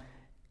 from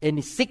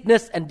any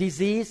sickness and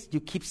disease. You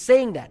keep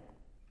saying that.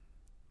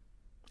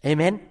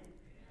 Amen?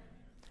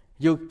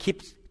 You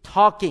keep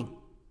talking.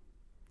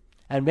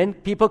 And when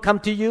people come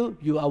to you,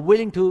 you are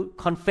willing to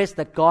confess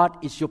that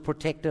God is your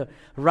protector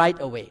right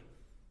away.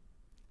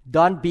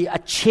 Don't be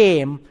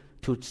ashamed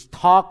to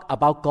talk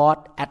about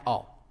God at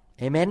all.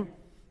 Amen?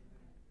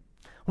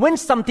 When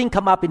something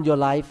come up in your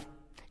life,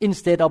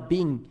 instead of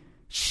being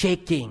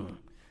shaking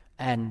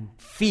and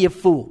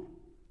fearful,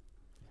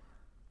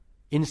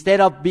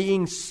 instead of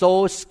being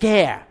so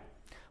scared,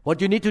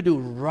 what you need to do,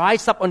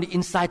 rise up on the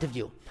inside of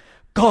you.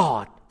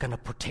 God gonna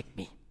protect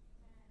me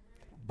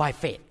by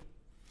faith.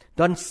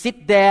 Don't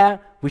sit there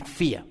with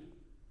fear.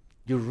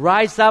 You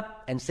rise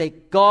up and say,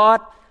 God,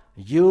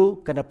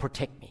 you gonna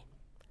protect me.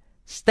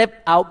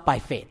 Step out by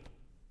faith.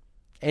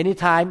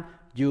 Anytime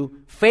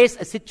you face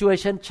a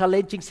situation,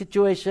 challenging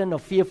situation or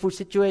fearful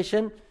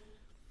situation,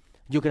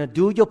 you're gonna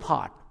do your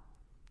part.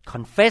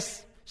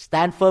 Confess,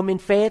 stand firm in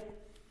faith,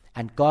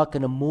 and God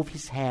gonna move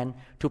His hand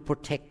to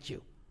protect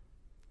you.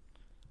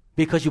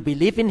 Because you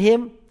believe in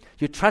Him,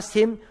 you trust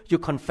Him, you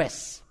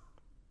confess.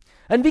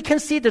 And we can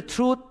see the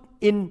truth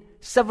in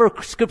several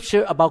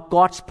scriptures about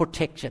God's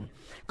protection.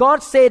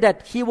 God said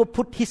that He will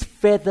put His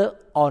feather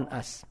on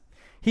us.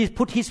 He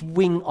put His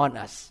wing on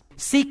us.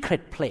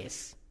 Secret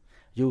place.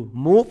 You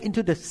move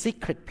into the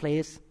secret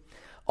place.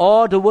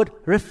 Or the word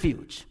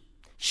refuge,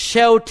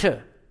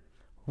 shelter,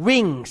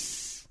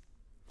 wings.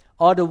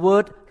 Or the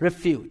word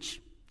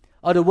refuge.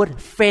 Or the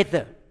word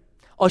feather.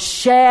 Or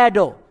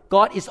shadow.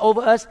 God is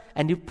over us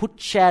and He put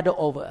shadow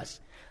over us.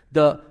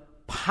 The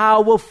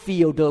power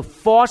field, the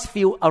force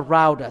field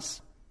around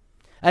us.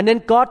 And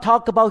then God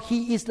talked about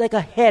He is like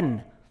a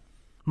hen,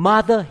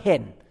 mother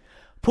hen.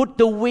 Put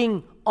the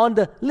wing on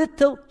the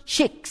little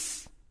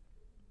chicks.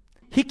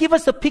 He gave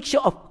us a picture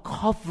of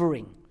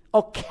covering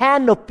or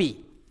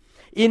canopy.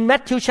 In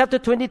Matthew chapter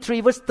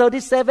 23 verse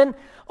 37,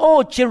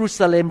 oh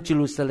Jerusalem,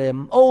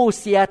 Jerusalem, oh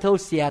Seattle,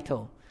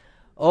 Seattle,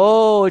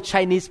 oh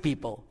Chinese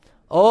people,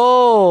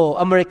 oh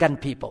American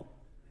people,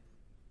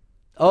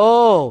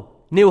 oh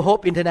New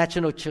Hope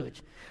International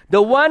Church.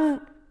 The one,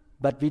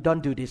 but we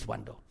don't do this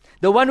one though.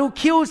 The one who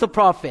kills the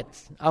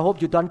prophets. I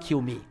hope you don't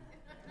kill me.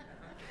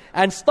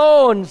 And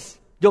stones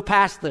your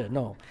pastor.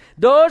 No.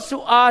 Those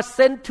who are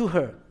sent to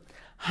her.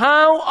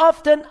 How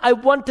often I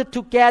wanted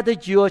to gather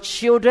your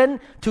children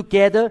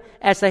together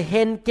as a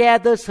hen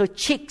gathers her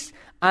chicks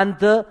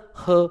under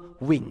her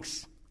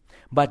wings.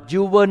 But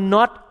you were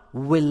not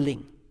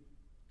willing.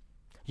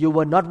 You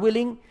were not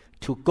willing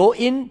to go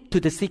into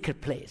the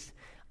secret place,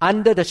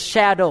 under the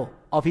shadow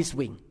of His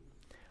wing,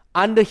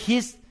 under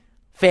His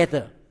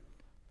feather,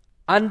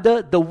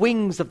 under the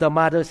wings of the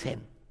mother's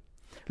hen.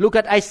 Look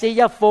at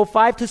Isaiah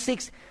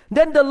 4:5-6.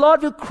 Then the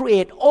Lord will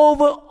create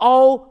over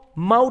all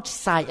Mount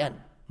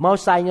Zion. Mount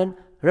Zion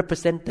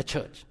represents the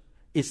church.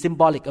 It's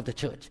symbolic of the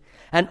church.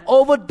 And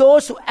over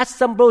those who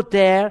assemble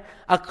there,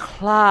 a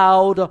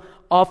cloud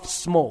of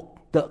smoke,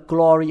 the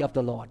glory of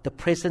the Lord, the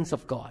presence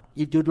of God.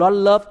 If you don't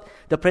love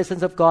the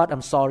presence of God,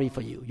 I'm sorry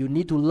for you. You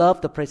need to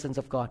love the presence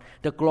of God,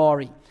 the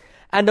glory.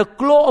 And the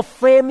glow of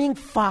flaming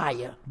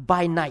fire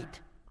by night.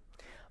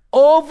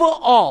 Over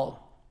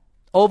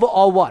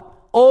what?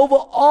 Over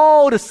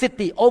all the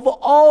city, over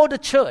all the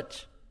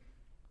church.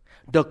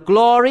 The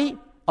glory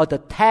or the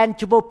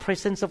tangible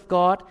presence of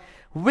God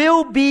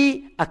will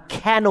be a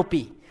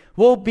canopy,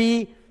 will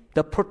be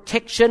the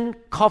protection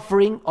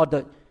covering or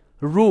the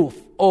roof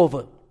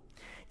over.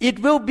 It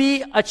will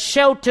be a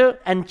shelter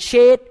and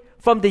shade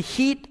from the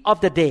heat of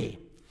the day,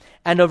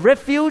 and a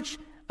refuge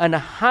and a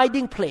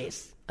hiding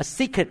place, a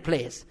secret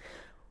place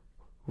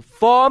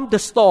from the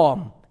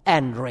storm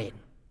and rain.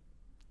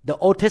 The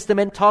Old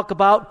Testament talk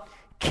about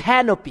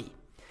canopy,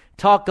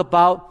 talk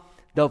about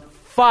the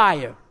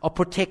fire of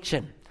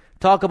protection,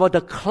 talk about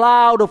the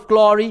cloud of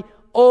glory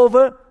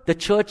over the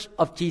church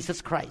of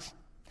Jesus Christ,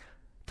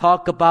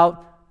 talk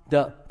about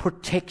the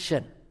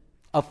protection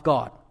of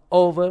God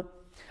over.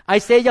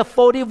 Isaiah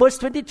 40 verse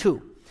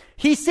 22.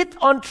 He sits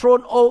on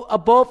throne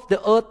above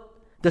the earth,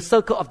 the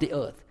circle of the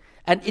earth,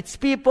 and its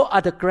people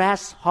are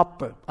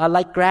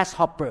like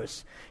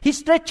grasshoppers. He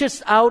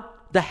stretches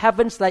out the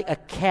heavens like a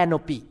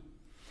canopy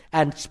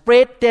and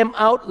spread them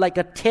out like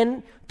a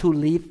tent to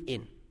live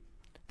in.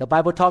 The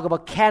Bible talks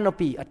about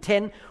canopy, a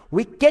tent.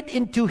 We get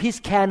into His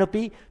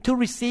canopy to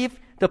receive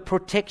the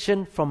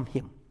protection from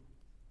Him.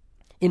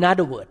 In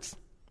other words,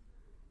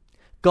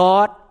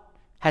 God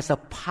has a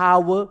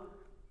power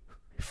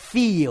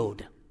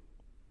field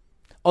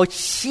or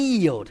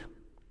shield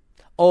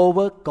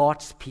over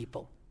God's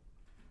people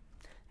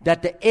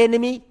that the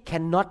enemy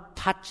cannot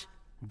touch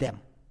them.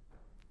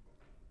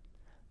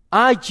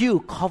 Are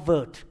you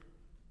covered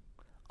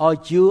or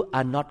you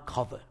are not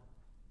covered?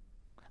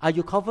 Are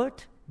you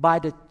covered by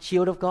the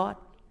shield of God?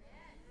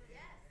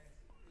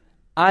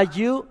 Are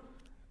you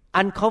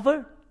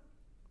uncovered?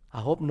 I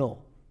hope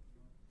no.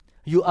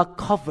 You are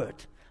covered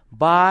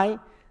by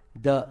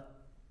the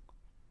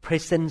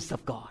presence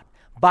of God,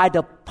 by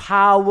the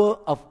power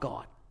of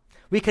God.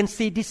 We can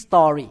see this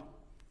story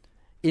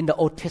in the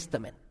Old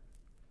Testament.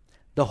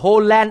 The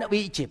whole land of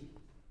Egypt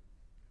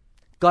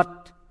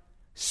got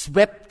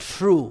swept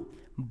through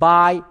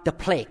by the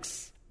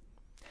plagues.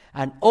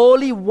 And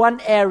only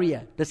one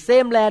area, the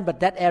same land,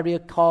 but that area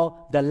called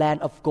the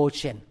land of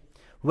Goshen,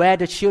 where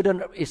the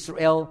children of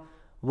Israel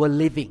were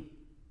living.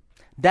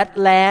 That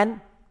land,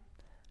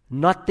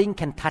 nothing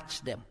can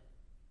touch them.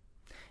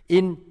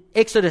 In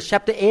Exodus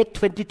chapter 8,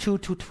 22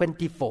 to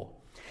 24.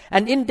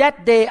 And in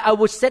that day I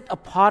will set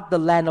apart the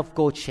land of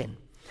Goshen,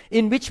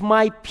 in which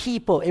my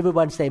people,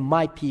 everyone say,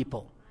 my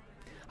people.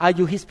 Are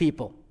you His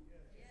people?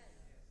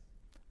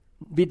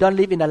 We don't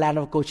live in the land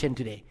of Goshen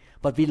today,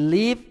 but we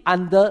live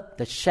under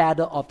the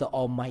shadow of the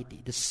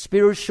Almighty, the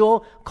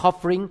spiritual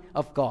covering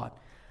of God.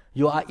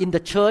 You are in the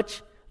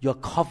church, you're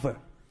covered.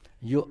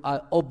 You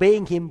are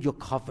obeying Him, you're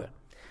covered.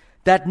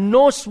 That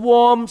no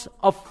swarms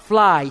of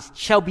flies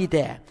shall be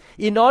there,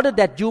 in order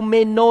that you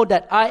may know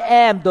that I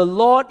am the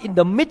Lord in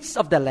the midst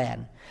of the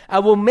land. I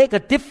will make a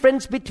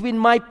difference between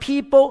my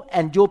people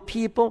and your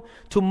people.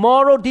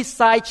 Tomorrow this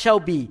sight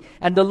shall be.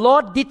 And the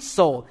Lord did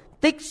so.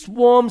 Thick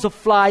swarms of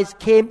flies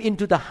came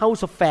into the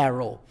house of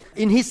Pharaoh,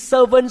 in his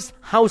servants'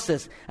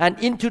 houses, and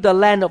into the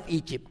land of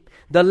Egypt.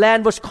 The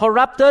land was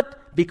corrupted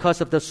because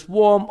of the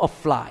swarm of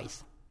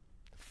flies.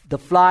 The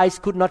flies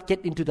could not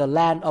get into the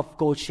land of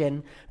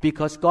Goshen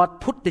because God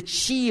put the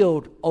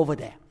shield over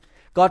there.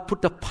 God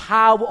put the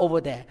power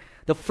over there.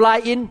 The fly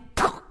in,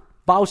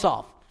 bounce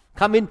off.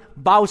 Come in,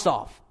 bounce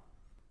off.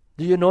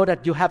 Do you know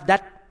that you have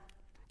that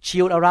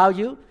shield around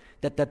you?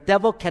 That the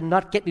devil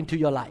cannot get into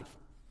your life.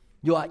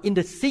 You are in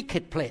the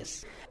secret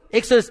place.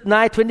 Exodus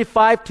 9,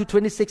 25 to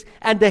 26.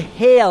 And the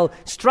hail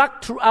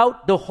struck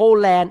throughout the whole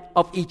land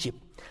of Egypt,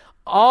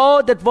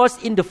 all that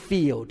was in the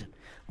field,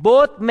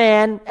 both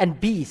man and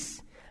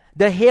beast.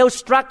 The hail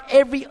struck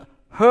every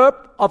herb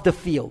of the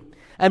field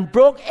and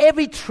broke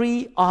every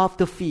tree of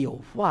the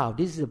field. Wow,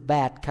 this is a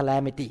bad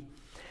calamity.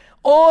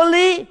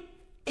 Only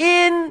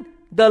in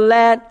the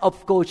land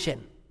of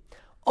Goshen,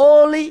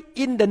 only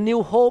in the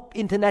New Hope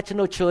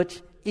International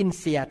Church in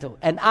Seattle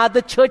and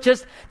other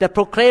churches that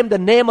proclaim the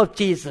name of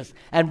Jesus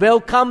and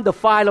welcome the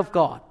fire of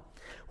God.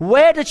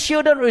 Where the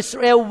children of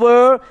Israel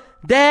were,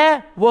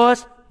 there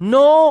was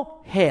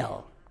no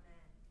hail.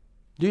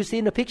 Do you see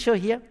in the picture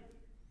here?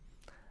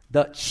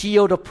 The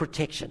shield of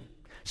protection.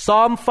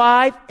 Psalm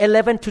 5,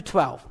 11 to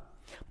 12.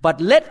 But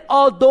let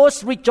all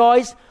those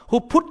rejoice who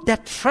put their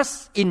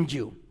trust in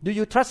you. Do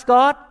you trust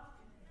God?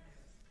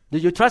 Do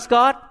you trust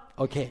God?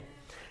 Okay.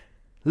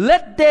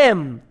 Let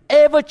them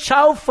ever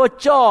shout for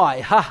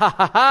joy. Ha ha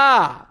ha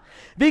ha.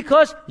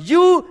 Because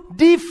you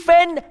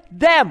defend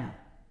them.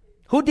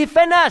 Who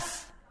defend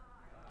us?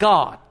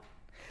 God.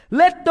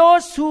 Let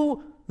those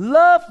who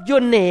love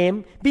your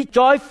name be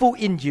joyful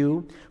in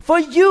you. For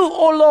you,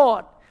 O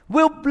Lord,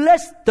 will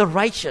bless the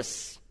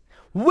righteous.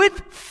 With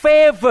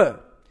favor,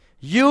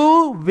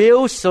 you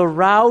will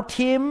surround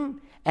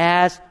him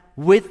as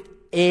with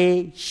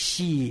a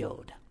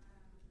shield.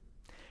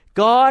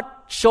 God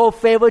shows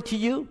favor to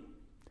you.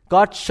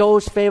 God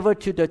shows favor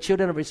to the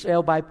children of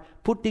Israel by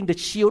putting the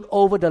shield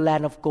over the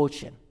land of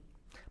Goshen.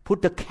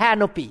 Put the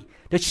canopy,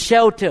 the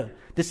shelter,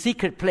 the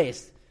secret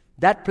place.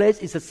 That place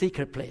is a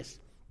secret place.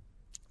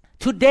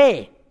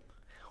 Today,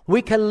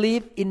 we can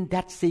live in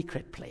that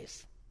secret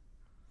place.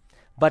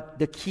 But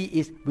the key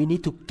is we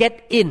need to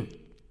get in.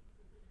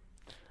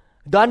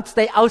 Don't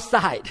stay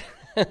outside.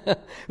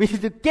 We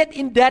need to get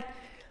in that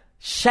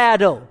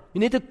shadow. We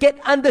need to get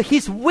under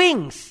His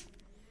wings.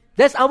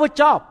 That's our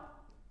job.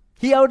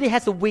 He already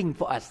has a wing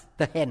for us,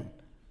 the hen.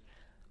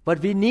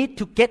 But we need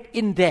to get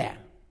in there.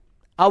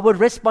 Our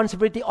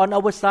responsibility on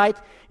our side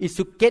is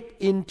to get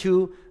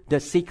into the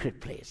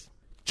secret place.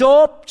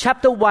 Job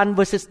chapter 1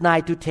 verses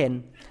 9 to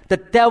 10. The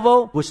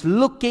devil was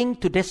looking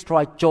to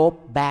destroy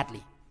Job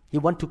badly. He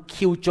wanted to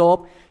kill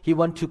Job. He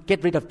wanted to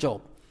get rid of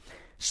Job.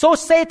 So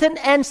Satan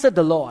answered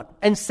the Lord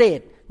and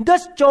said,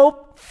 Does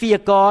Job fear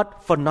God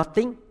for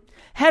nothing?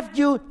 Have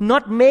you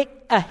not made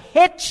a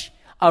hedge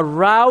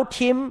around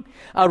him,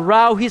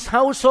 around his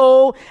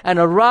household, and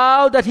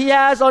around that he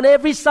has on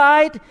every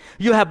side?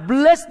 You have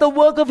blessed the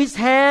work of his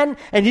hand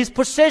and his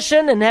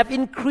possession and have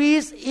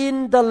increased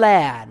in the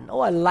land. Oh,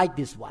 I like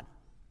this one.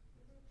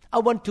 I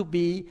want to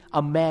be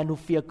a man who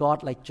fears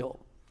God like Job.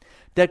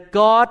 That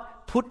God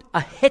put a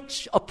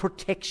hedge of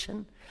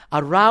protection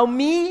around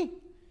me,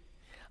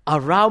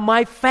 around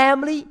my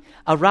family,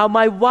 around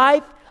my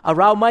wife,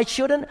 around my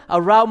children,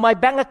 around my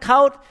bank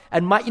account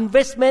and my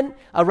investment,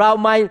 around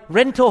my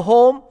rental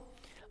home,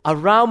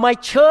 around my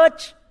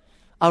church,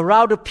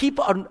 around the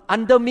people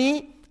under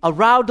me,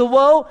 around the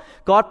world.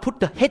 God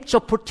put the hedge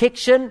of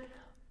protection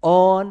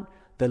on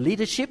the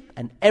leadership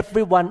and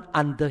everyone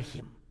under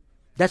him.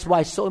 That's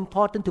why it's so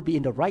important to be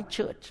in the right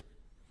church,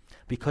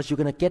 because you're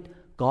going to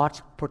get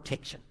God's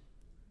protection.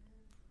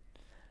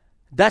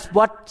 That's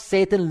what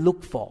Satan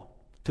looked for,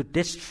 to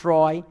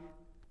destroy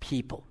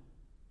people.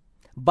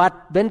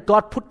 But when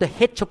God put the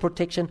hedge of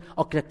protection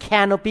or the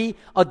canopy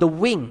or the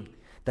wing,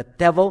 the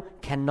devil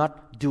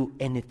cannot do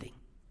anything.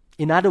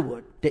 In other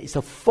words, there is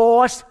a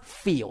force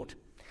field.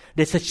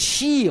 There's a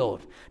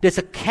shield. There's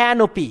a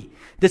canopy.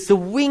 There's a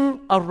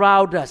wing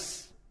around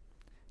us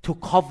to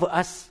cover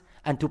us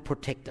and to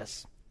protect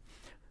us.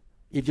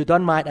 If you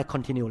don't mind, I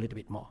continue a little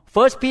bit more.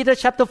 1 Peter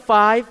chapter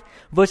 5,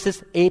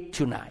 verses 8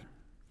 to 9.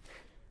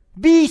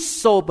 Be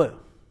sober.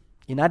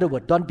 In other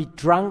words, don't be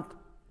drunk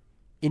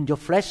in your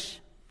flesh,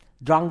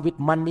 drunk with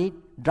money,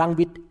 drunk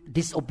with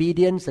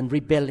disobedience and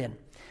rebellion.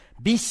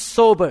 Be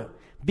sober,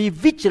 be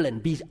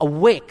vigilant, be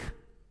awake.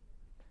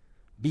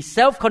 Be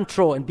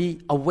self-controlled and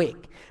be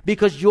awake.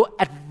 Because your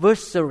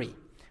adversary,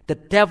 the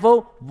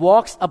devil,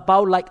 walks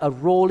about like a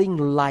roaring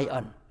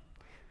lion,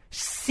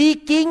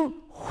 seeking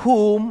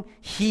whom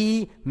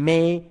he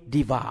may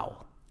devour.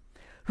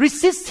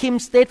 Resist him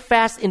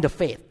steadfast in the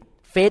faith.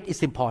 Faith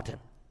is important.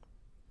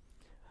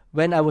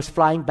 When I was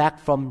flying back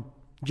from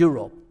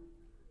Europe,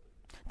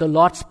 the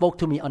Lord spoke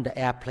to me on the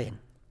airplane.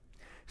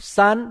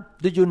 Son,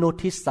 do you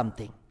notice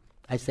something?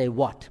 I say,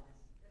 what?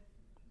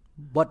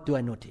 What do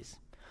I notice?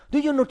 Do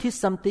you notice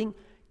something?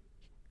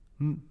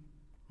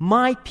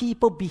 My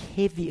people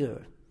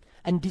behavior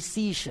and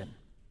decision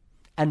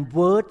and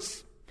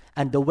words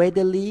and the way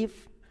they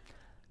live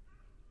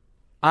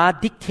are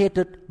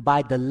dictated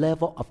by the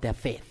level of their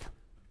faith.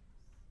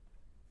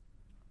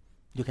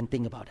 You can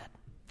think about that.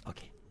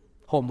 Okay.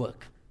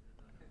 Homework.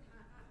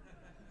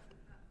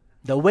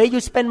 The way you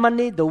spend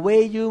money, the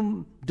way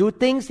you do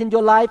things in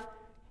your life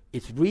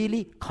is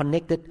really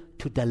connected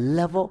to the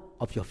level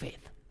of your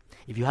faith.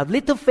 If you have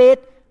little faith,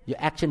 your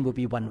action will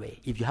be one way.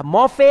 If you have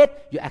more faith,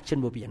 your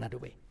action will be another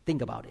way.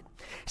 Think about it.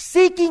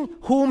 Seeking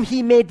whom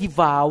he may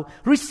devour,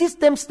 resist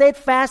them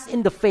steadfast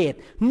in the faith,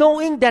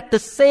 knowing that the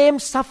same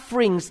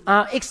sufferings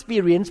are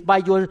experienced by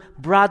your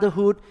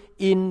brotherhood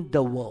in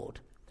the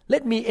world.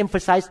 Let me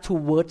emphasize two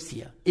words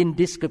here in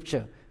this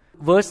scripture.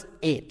 Verse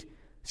 8.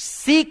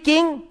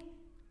 Seeking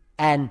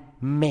and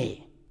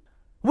may.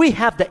 We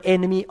have the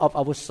enemy of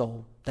our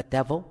soul, the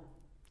devil.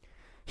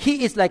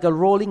 He is like a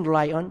roaring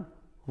lion,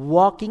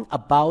 walking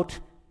about,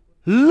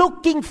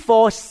 looking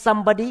for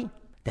somebody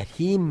that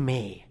he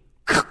may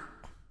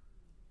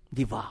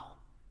devour.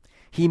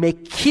 He may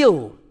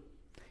kill,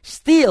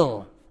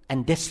 steal,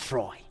 and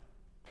destroy.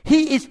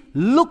 He is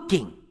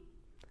looking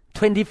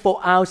 24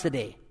 hours a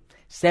day,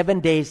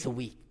 7 days a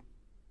week.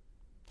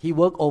 He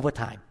works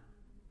overtime.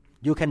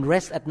 You can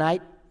rest at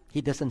night. He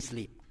doesn't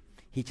sleep.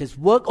 He just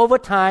works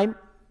overtime.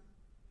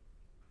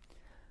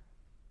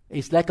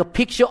 It's like a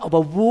picture of a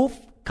wolf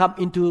come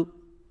into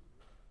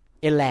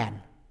a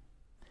land.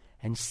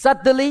 And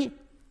suddenly,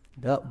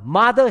 the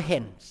mother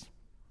hens.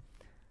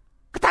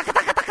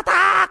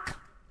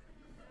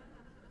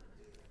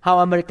 How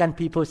American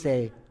people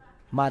say,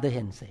 mother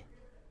hen say.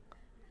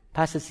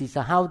 Pastor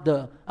Caesar, how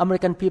the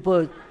American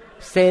people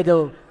say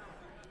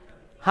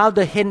how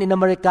the hen in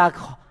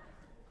America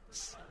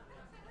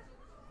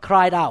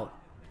cried out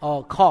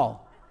or called.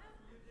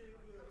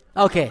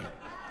 Okay.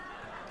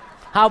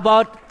 How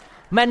about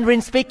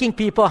Mandarin speaking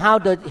people, how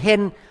the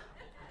hen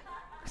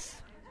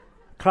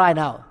Cry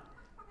now.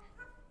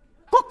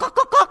 Kok, kok,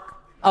 kok, kok.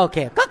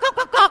 Okay. Kok, kok,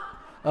 kok, kok.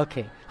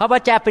 Okay. How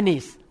about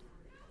Japanese?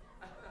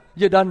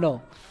 You don't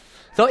know.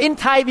 So in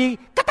Thai we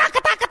katak,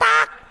 katak,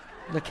 katak.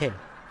 Okay.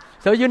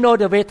 So you know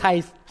the way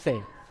Thai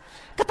say.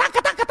 Katak,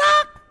 katak,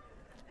 katak.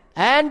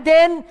 And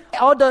then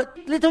all the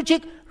little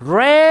chick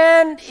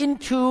ran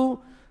into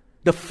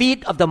the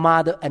feet of the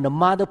mother, and the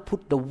mother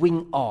put the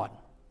wing on.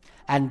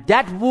 And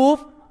that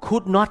wolf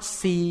could not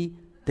see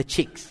the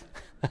chicks.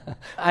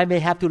 I may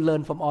have to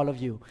learn from all of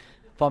you,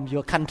 from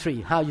your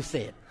country, how you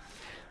say it.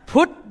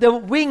 Put the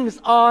wings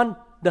on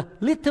the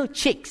little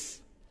chicks,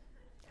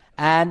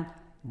 and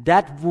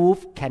that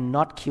wolf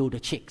cannot kill the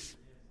chicks.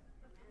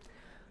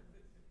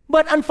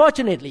 But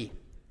unfortunately,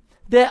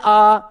 there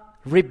are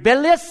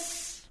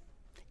rebellious,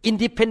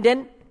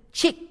 independent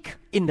chick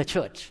in the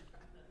church.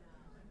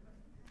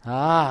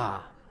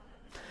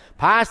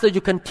 Pastor,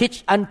 you can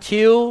teach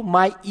until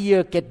my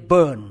ear get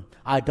burned.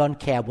 I don't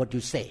care what you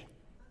say.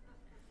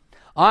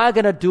 I'm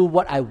going to do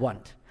what I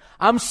want.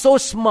 I'm so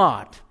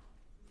smart.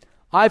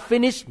 I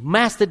finished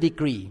master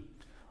degree.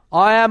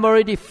 I am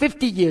already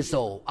 50 years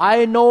old.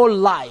 I know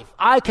life.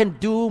 I can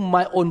do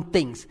my own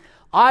things.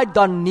 I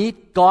don't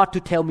need God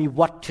to tell me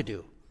what to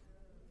do.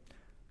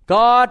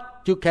 God,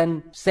 you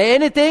can say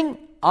anything.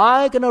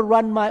 I'm going to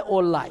run my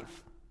own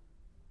life.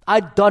 I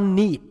don't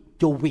need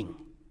your wing.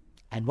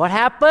 And what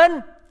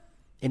happened?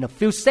 In a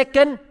few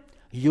seconds,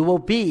 you will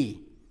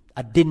be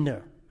a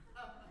dinner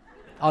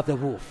of the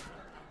wolf.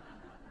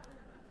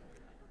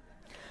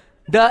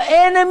 The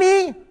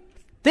enemy,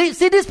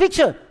 see this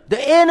picture? The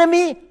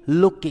enemy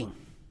looking.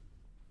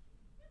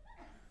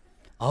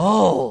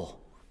 Oh,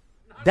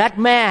 that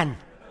man.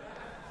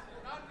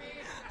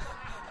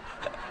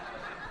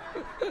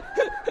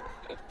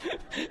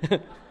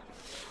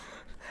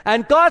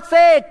 And God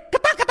said,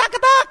 katak, katak,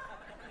 katak.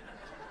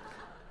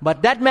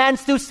 But that man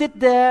still sit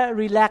there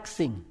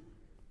relaxing.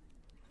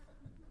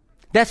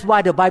 That's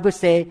why the Bible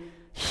say,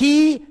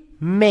 he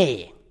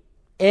may,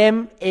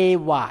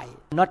 M-A-Y,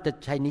 not the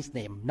Chinese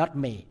name, not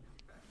may.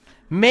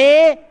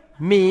 May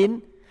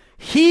mean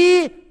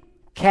he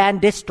can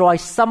destroy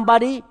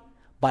somebody,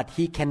 but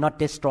he cannot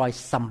destroy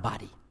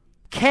somebody.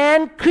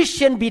 Can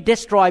Christian be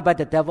destroyed by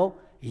the devil?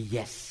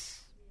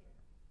 Yes.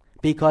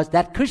 Because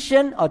that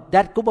Christian or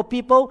that group of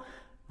people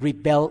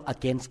rebel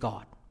against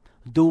God.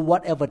 Do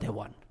whatever they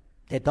want.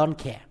 They don't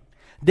care.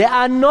 They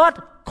are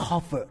not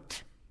covered.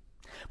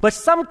 But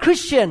some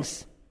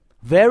Christians,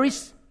 very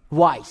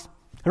wise,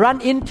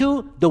 run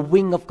into the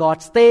wing of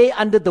God, stay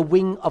under the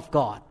wing of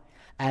God.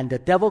 And the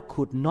devil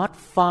could not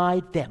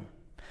find them.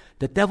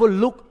 The devil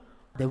looked,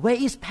 where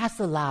is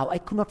Pastor Lau? I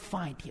could not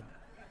find him.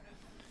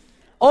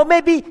 Or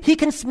maybe he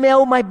can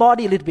smell my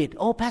body a little bit.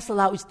 Oh, Pastor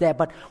Lau is there.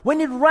 But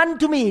when it run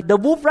to me, the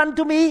wolf run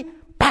to me,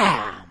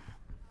 bam!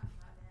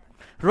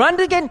 Run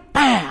again,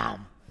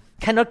 bam!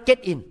 Cannot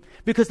get in.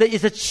 Because there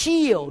is a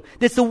shield.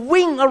 There's a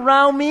wing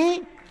around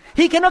me.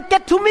 He cannot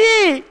get to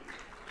me.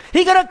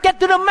 He cannot get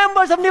to the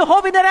members of New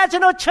Hope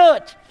International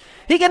Church.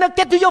 He cannot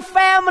get to your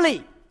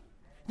family.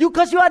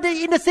 Because you are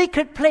in the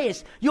secret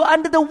place. You are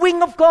under the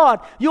wing of God.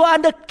 You are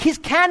under His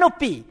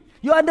canopy.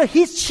 You are under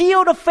His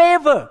shield of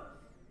favor.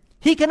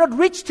 He cannot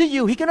reach to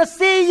you. He cannot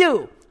see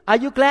you. Are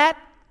you glad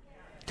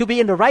to be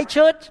in the right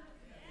church?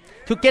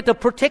 To get the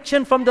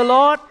protection from the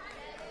Lord?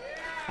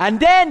 And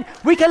then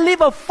we can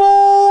live a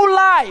full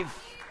life.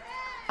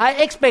 I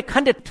expect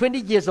 120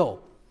 years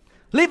old.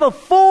 Live a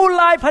full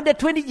life,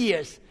 120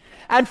 years.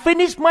 And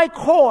finish my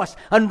course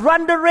and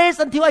run the race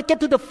until I get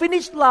to the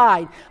finish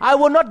line. I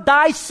will not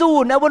die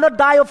soon. I will not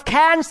die of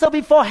cancer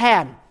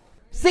beforehand.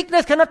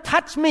 Sickness cannot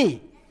touch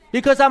me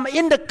because I'm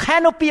in the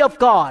canopy of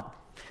God.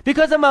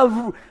 Because I'm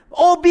a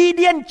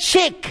obedient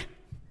chick.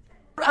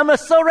 I'm a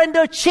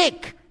surrender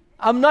chick.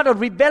 I'm not a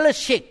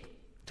rebellious chick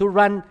to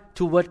run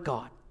toward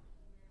God.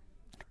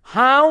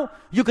 How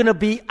you going to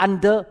be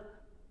under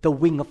the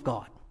wing of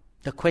God?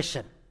 The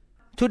question.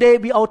 Today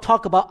we all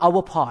talk about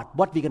our part.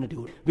 What we're going to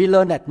do. We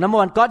learn that. Number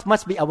one, God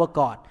must be our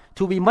God.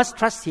 2, we must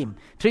trust Him.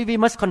 3, we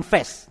must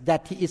confess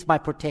that He is my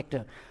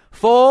protector.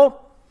 4,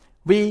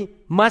 we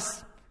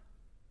must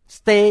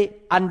stay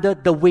under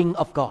the wing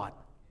of God.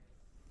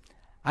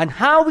 And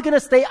how are we going to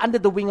stay under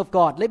the wing of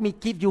God? Let me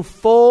give you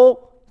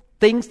 4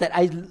 things that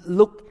I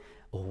look.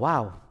 Oh,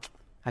 wow.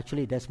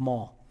 Actually, there's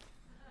more.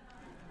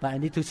 But I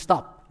need to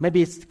stop.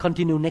 Maybe it's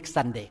continue next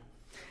Sunday.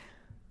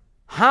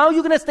 How are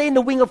you going to stay in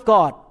the wing of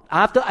God?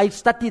 After I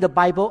study the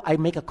Bible, I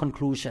make a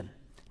conclusion.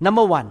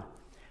 Number 1,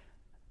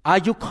 are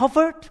you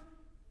covered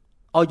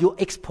or you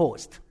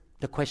exposed?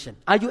 The question,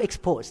 are you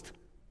exposed?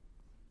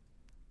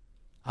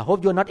 I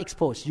hope you're not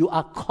exposed. You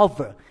are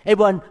covered.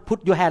 Everyone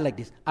put your hand like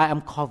this. I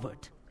am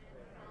covered.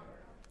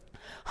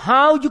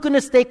 How are you going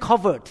to stay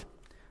covered?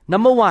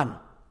 Number 1,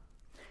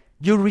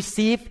 you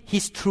receive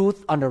His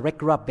truth on a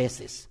regular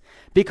basis.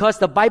 Because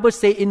the Bible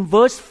says in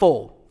verse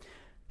 4,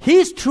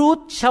 His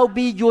truth shall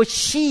be your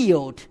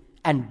shield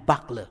and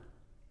buckler.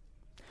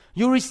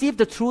 You receive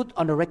the truth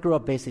on a regular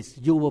basis,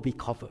 you will be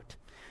covered.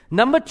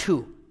 Number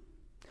 2,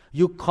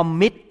 you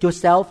commit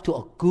yourself to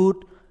a good,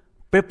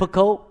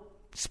 biblical,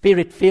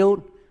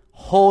 spirit-filled,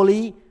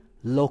 holy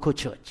local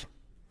church.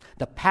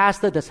 The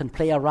pastor doesn't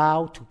play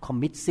around to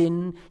commit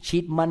sin,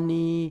 cheat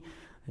money,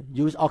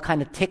 use all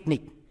kind of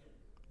technique.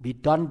 We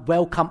don't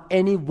welcome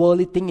any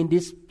worldly thing in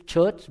this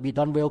church. We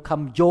don't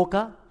welcome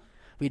yoga.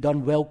 We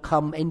don't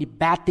welcome any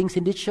bad things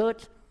in this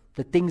church,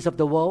 the things of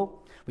the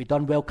world. We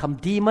don't welcome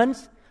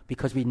demons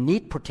because we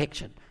need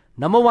protection.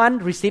 Number one,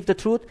 receive the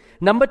truth.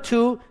 Number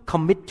two,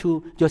 commit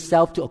to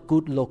yourself to a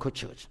good local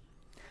church.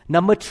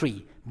 Number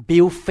three,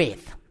 build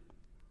faith.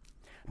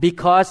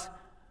 Because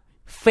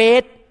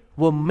faith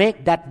will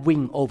make that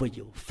wing over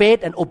you.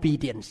 Faith and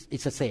obedience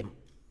is the same.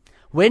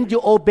 When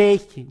you obey,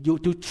 you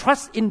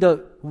trust in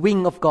the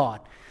wing of God,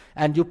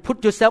 and you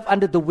put yourself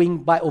under the wing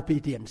by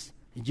obedience,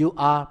 you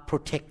are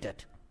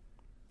protected.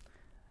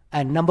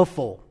 And number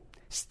four,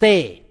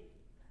 stay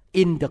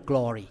in the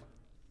glory.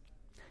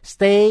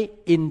 Stay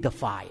in the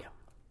fire.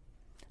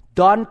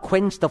 Don't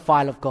quench the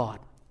fire of God.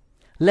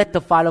 Let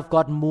the fire of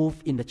God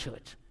move in the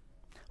church.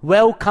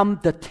 Welcome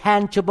the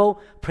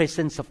tangible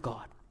presence of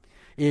God.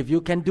 If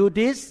you can do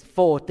these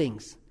four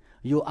things,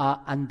 you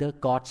are under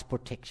God's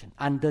protection,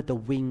 under the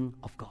wing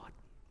of God.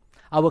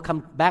 I will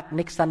come back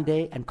next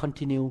Sunday and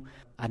continue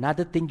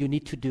another thing you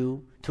need to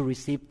do to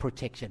receive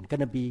protection.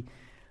 Going to be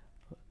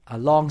a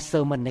long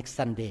sermon next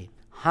Sunday.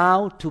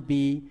 How to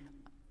be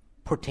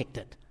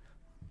protected.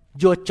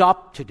 Your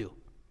job to do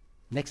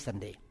next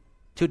Sunday.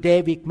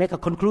 Today we make a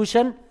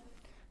conclusion.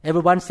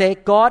 Everyone say,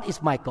 God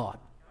is my God.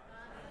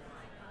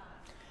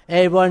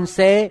 Everyone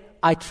say,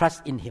 I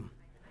trust in Him.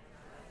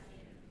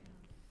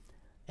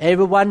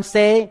 Everyone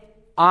say,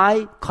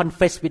 I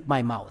confess with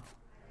my mouth.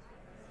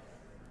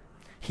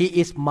 He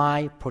is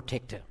my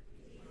protector.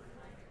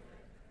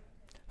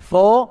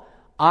 4,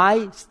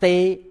 I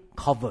stay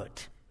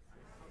covered.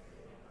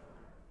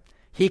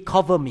 He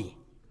cover me.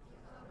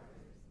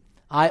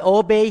 I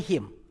obey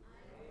Him.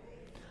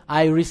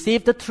 I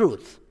receive the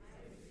truth,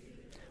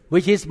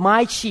 which is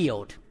my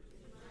shield.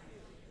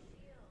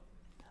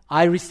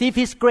 I receive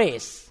His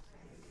grace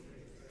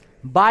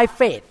by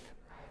faith.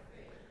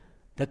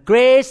 The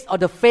grace or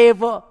the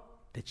favor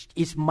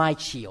is my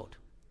shield.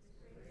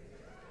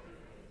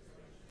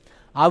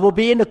 I will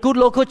be in a good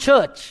local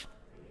church.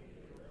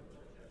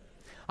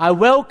 I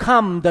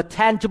welcome the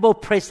tangible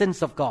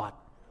presence of God.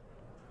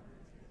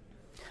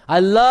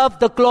 I love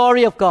the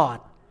glory of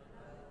God.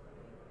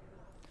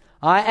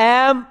 I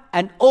am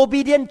an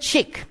obedient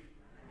chick.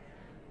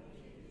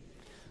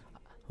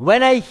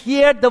 When I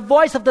hear the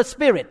voice of the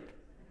Spirit,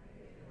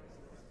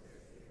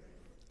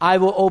 I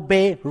will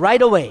obey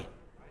right away.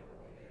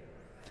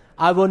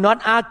 I will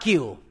not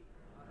argue.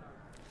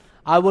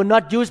 I will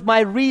not use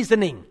my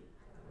reasoning.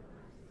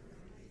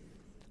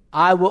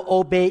 I will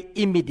obey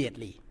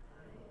immediately.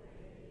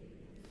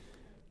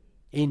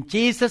 In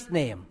Jesus'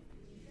 name,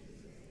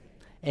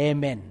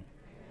 amen.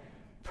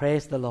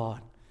 Praise the Lord.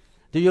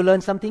 Do you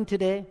learn something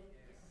today?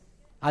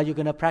 Are you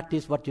going to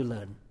practice what you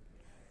learn?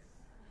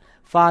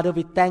 Father,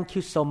 we thank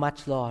you so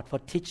much, Lord, for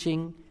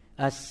teaching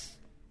us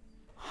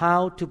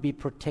how to be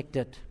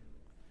protected.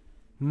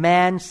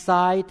 Man's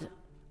side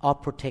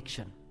of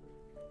protection.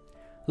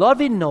 Lord,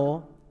 we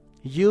know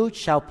you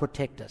shall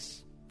protect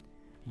us.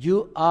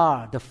 You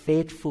are the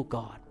faithful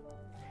God.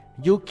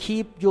 You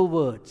keep your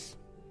words.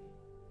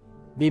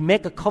 We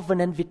make a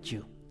covenant with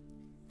you,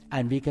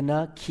 and we're going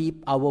to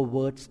keep our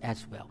words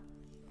as well.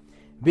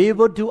 We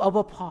will do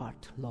our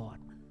part, Lord,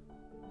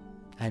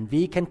 and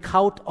we can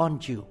count on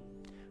you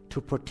to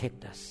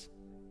protect us.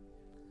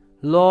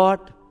 Lord,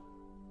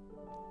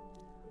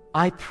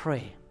 I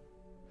pray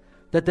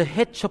that the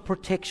hedge of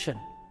protection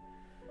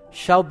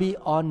shall be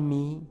on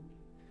me,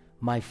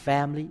 my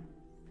family,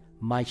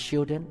 my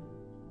children,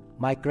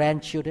 my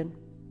grandchildren,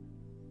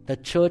 the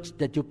church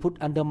that you put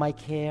under my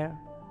care,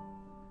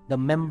 the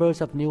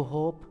members of New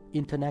Hope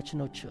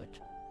International Church,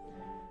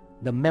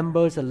 the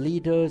members and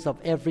leaders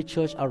of every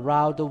church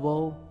around the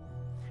world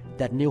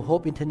that New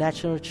Hope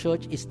International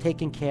Church is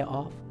taking care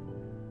of,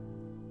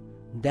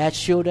 their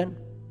children,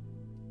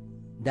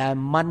 their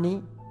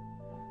money,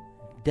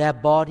 their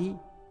body,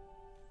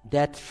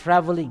 their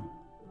traveling,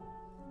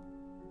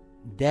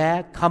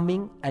 their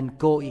coming and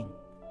going,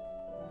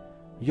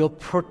 your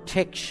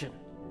protection,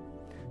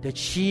 the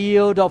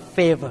shield of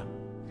favor,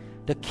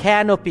 the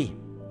canopy,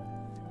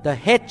 the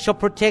hedge of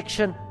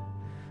protection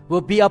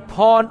will be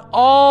upon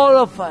all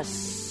of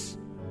us,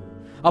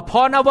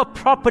 upon our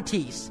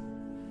properties,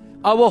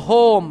 our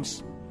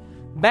homes,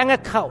 bank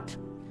account,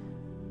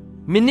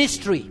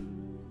 ministry,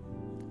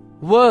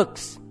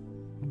 works,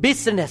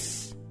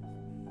 business.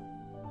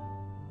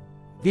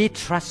 We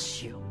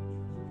trust you.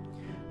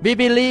 We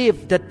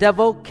believe the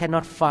devil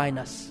cannot find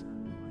us,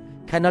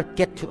 cannot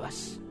get to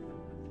us.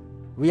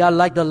 We are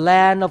like the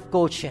land of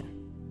Goshen.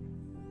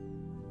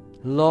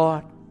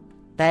 Lord,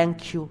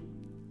 thank you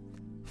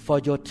for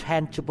your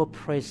tangible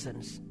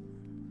presence.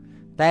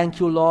 Thank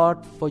you,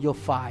 Lord, for your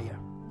fire,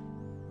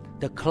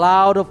 the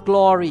cloud of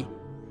glory.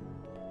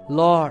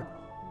 Lord,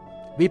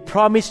 we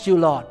promise you,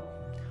 Lord,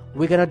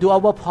 we're going to do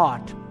our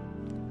part,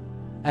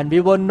 and we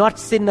will not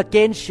sin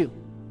against you.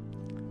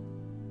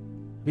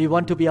 We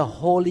want to be a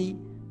holy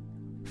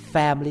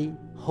family,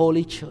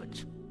 holy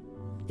church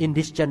in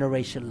this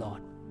generation,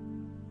 Lord.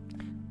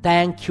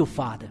 Thank you,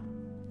 Father,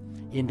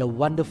 in the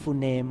wonderful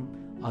name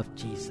of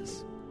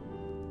Jesus.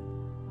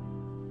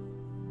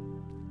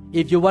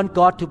 If you want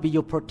God to be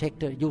your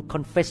protector, you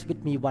confess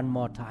with me one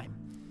more time.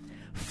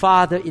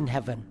 Father in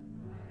heaven,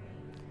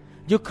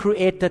 you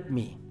created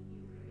me.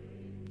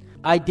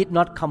 I did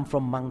not come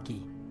from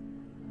monkey.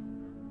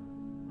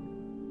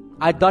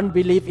 I don't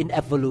believe in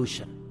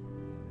evolution.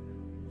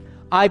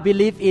 I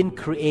believe in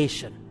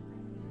creation.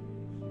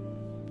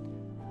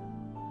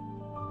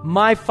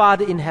 My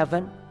Father in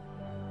heaven,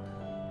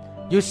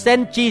 you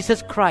sent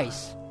Jesus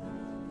Christ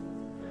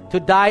to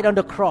die on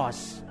the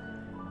cross,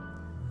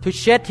 to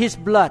shed His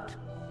blood,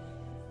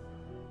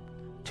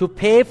 to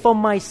pay for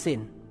my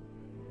sin.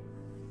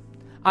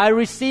 I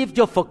received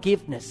your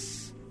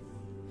forgiveness.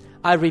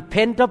 I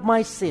repent of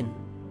my sin.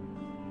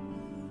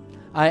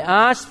 I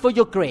ask for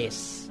your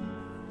grace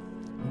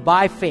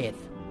by faith.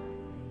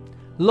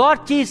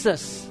 Lord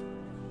Jesus,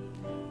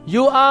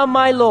 you are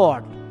my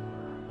Lord.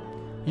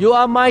 You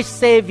are my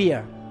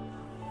Savior.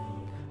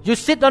 You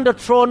sit on the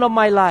throne of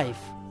my life.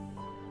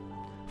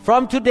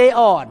 From today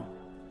on,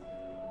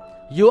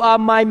 you are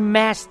my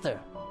Master,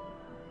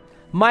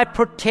 my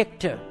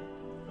Protector,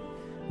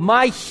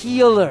 my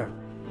Healer,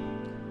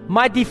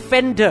 my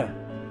Defender,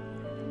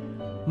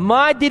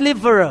 my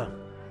Deliverer.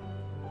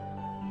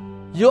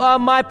 You are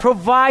my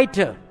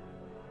Provider,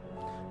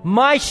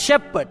 my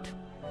Shepherd,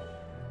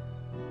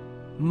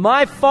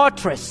 my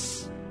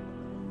Fortress,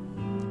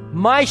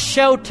 my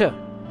Shelter.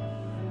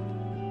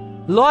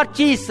 Lord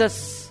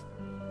Jesus,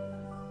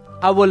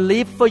 I will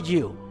live for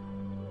you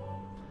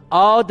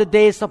all the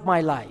days of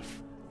my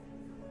life.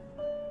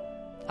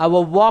 I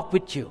will walk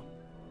with you.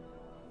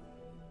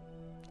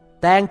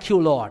 Thank you,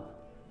 Lord,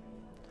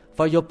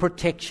 for your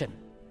protection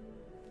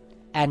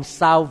and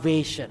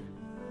salvation.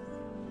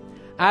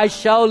 I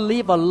shall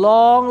live a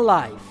long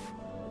life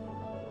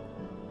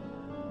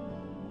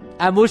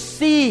and will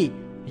see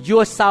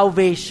your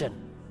salvation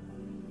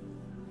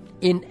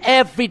in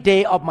every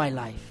day of my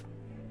life.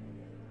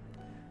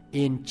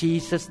 In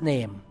Jesus'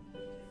 name,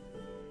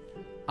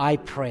 I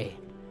pray.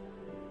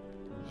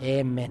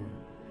 Amen.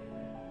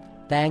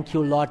 Thank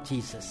you, Lord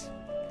Jesus.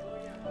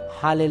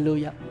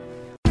 Hallelujah.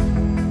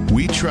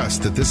 We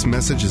trust that this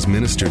message is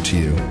ministered to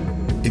you.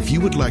 If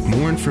you would like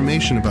more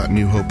information about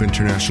New Hope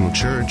International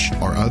Church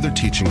or other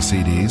teaching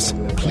CDs,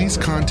 please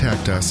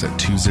contact us at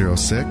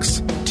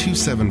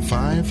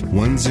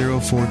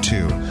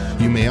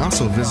 206-275-1042. You may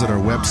also visit our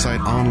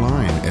website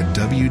online at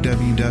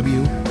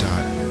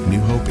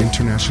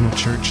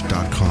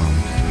www.newhopeinternationalchurch.com.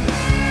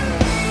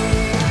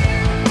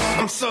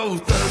 I'm so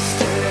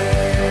thirsty.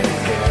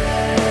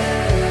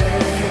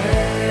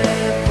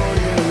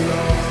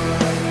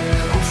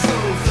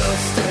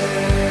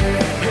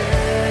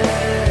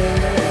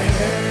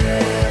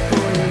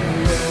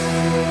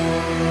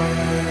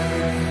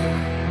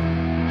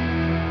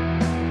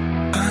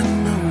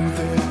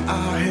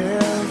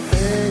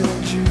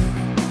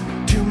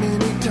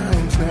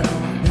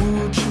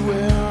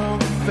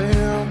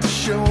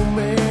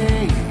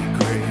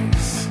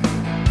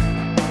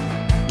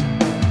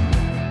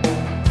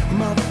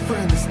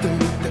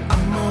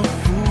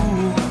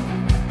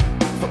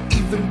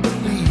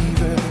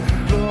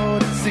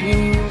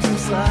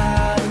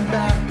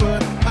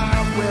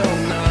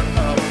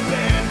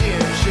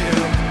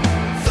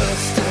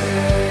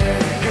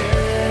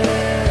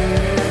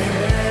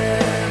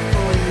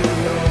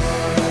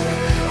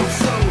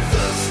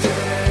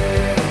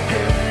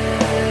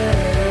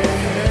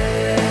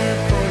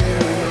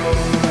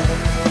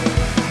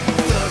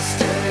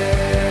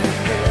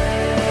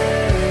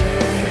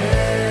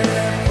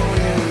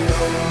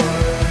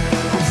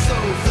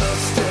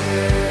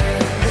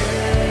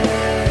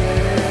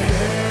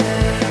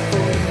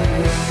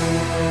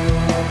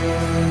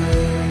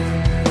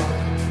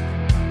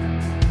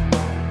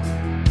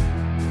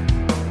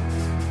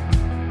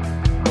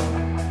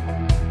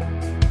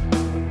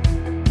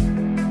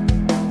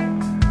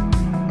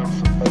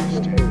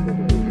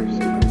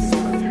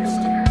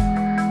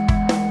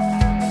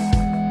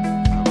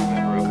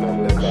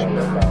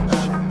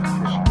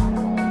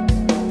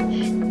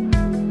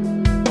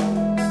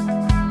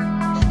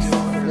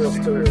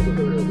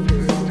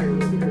 Still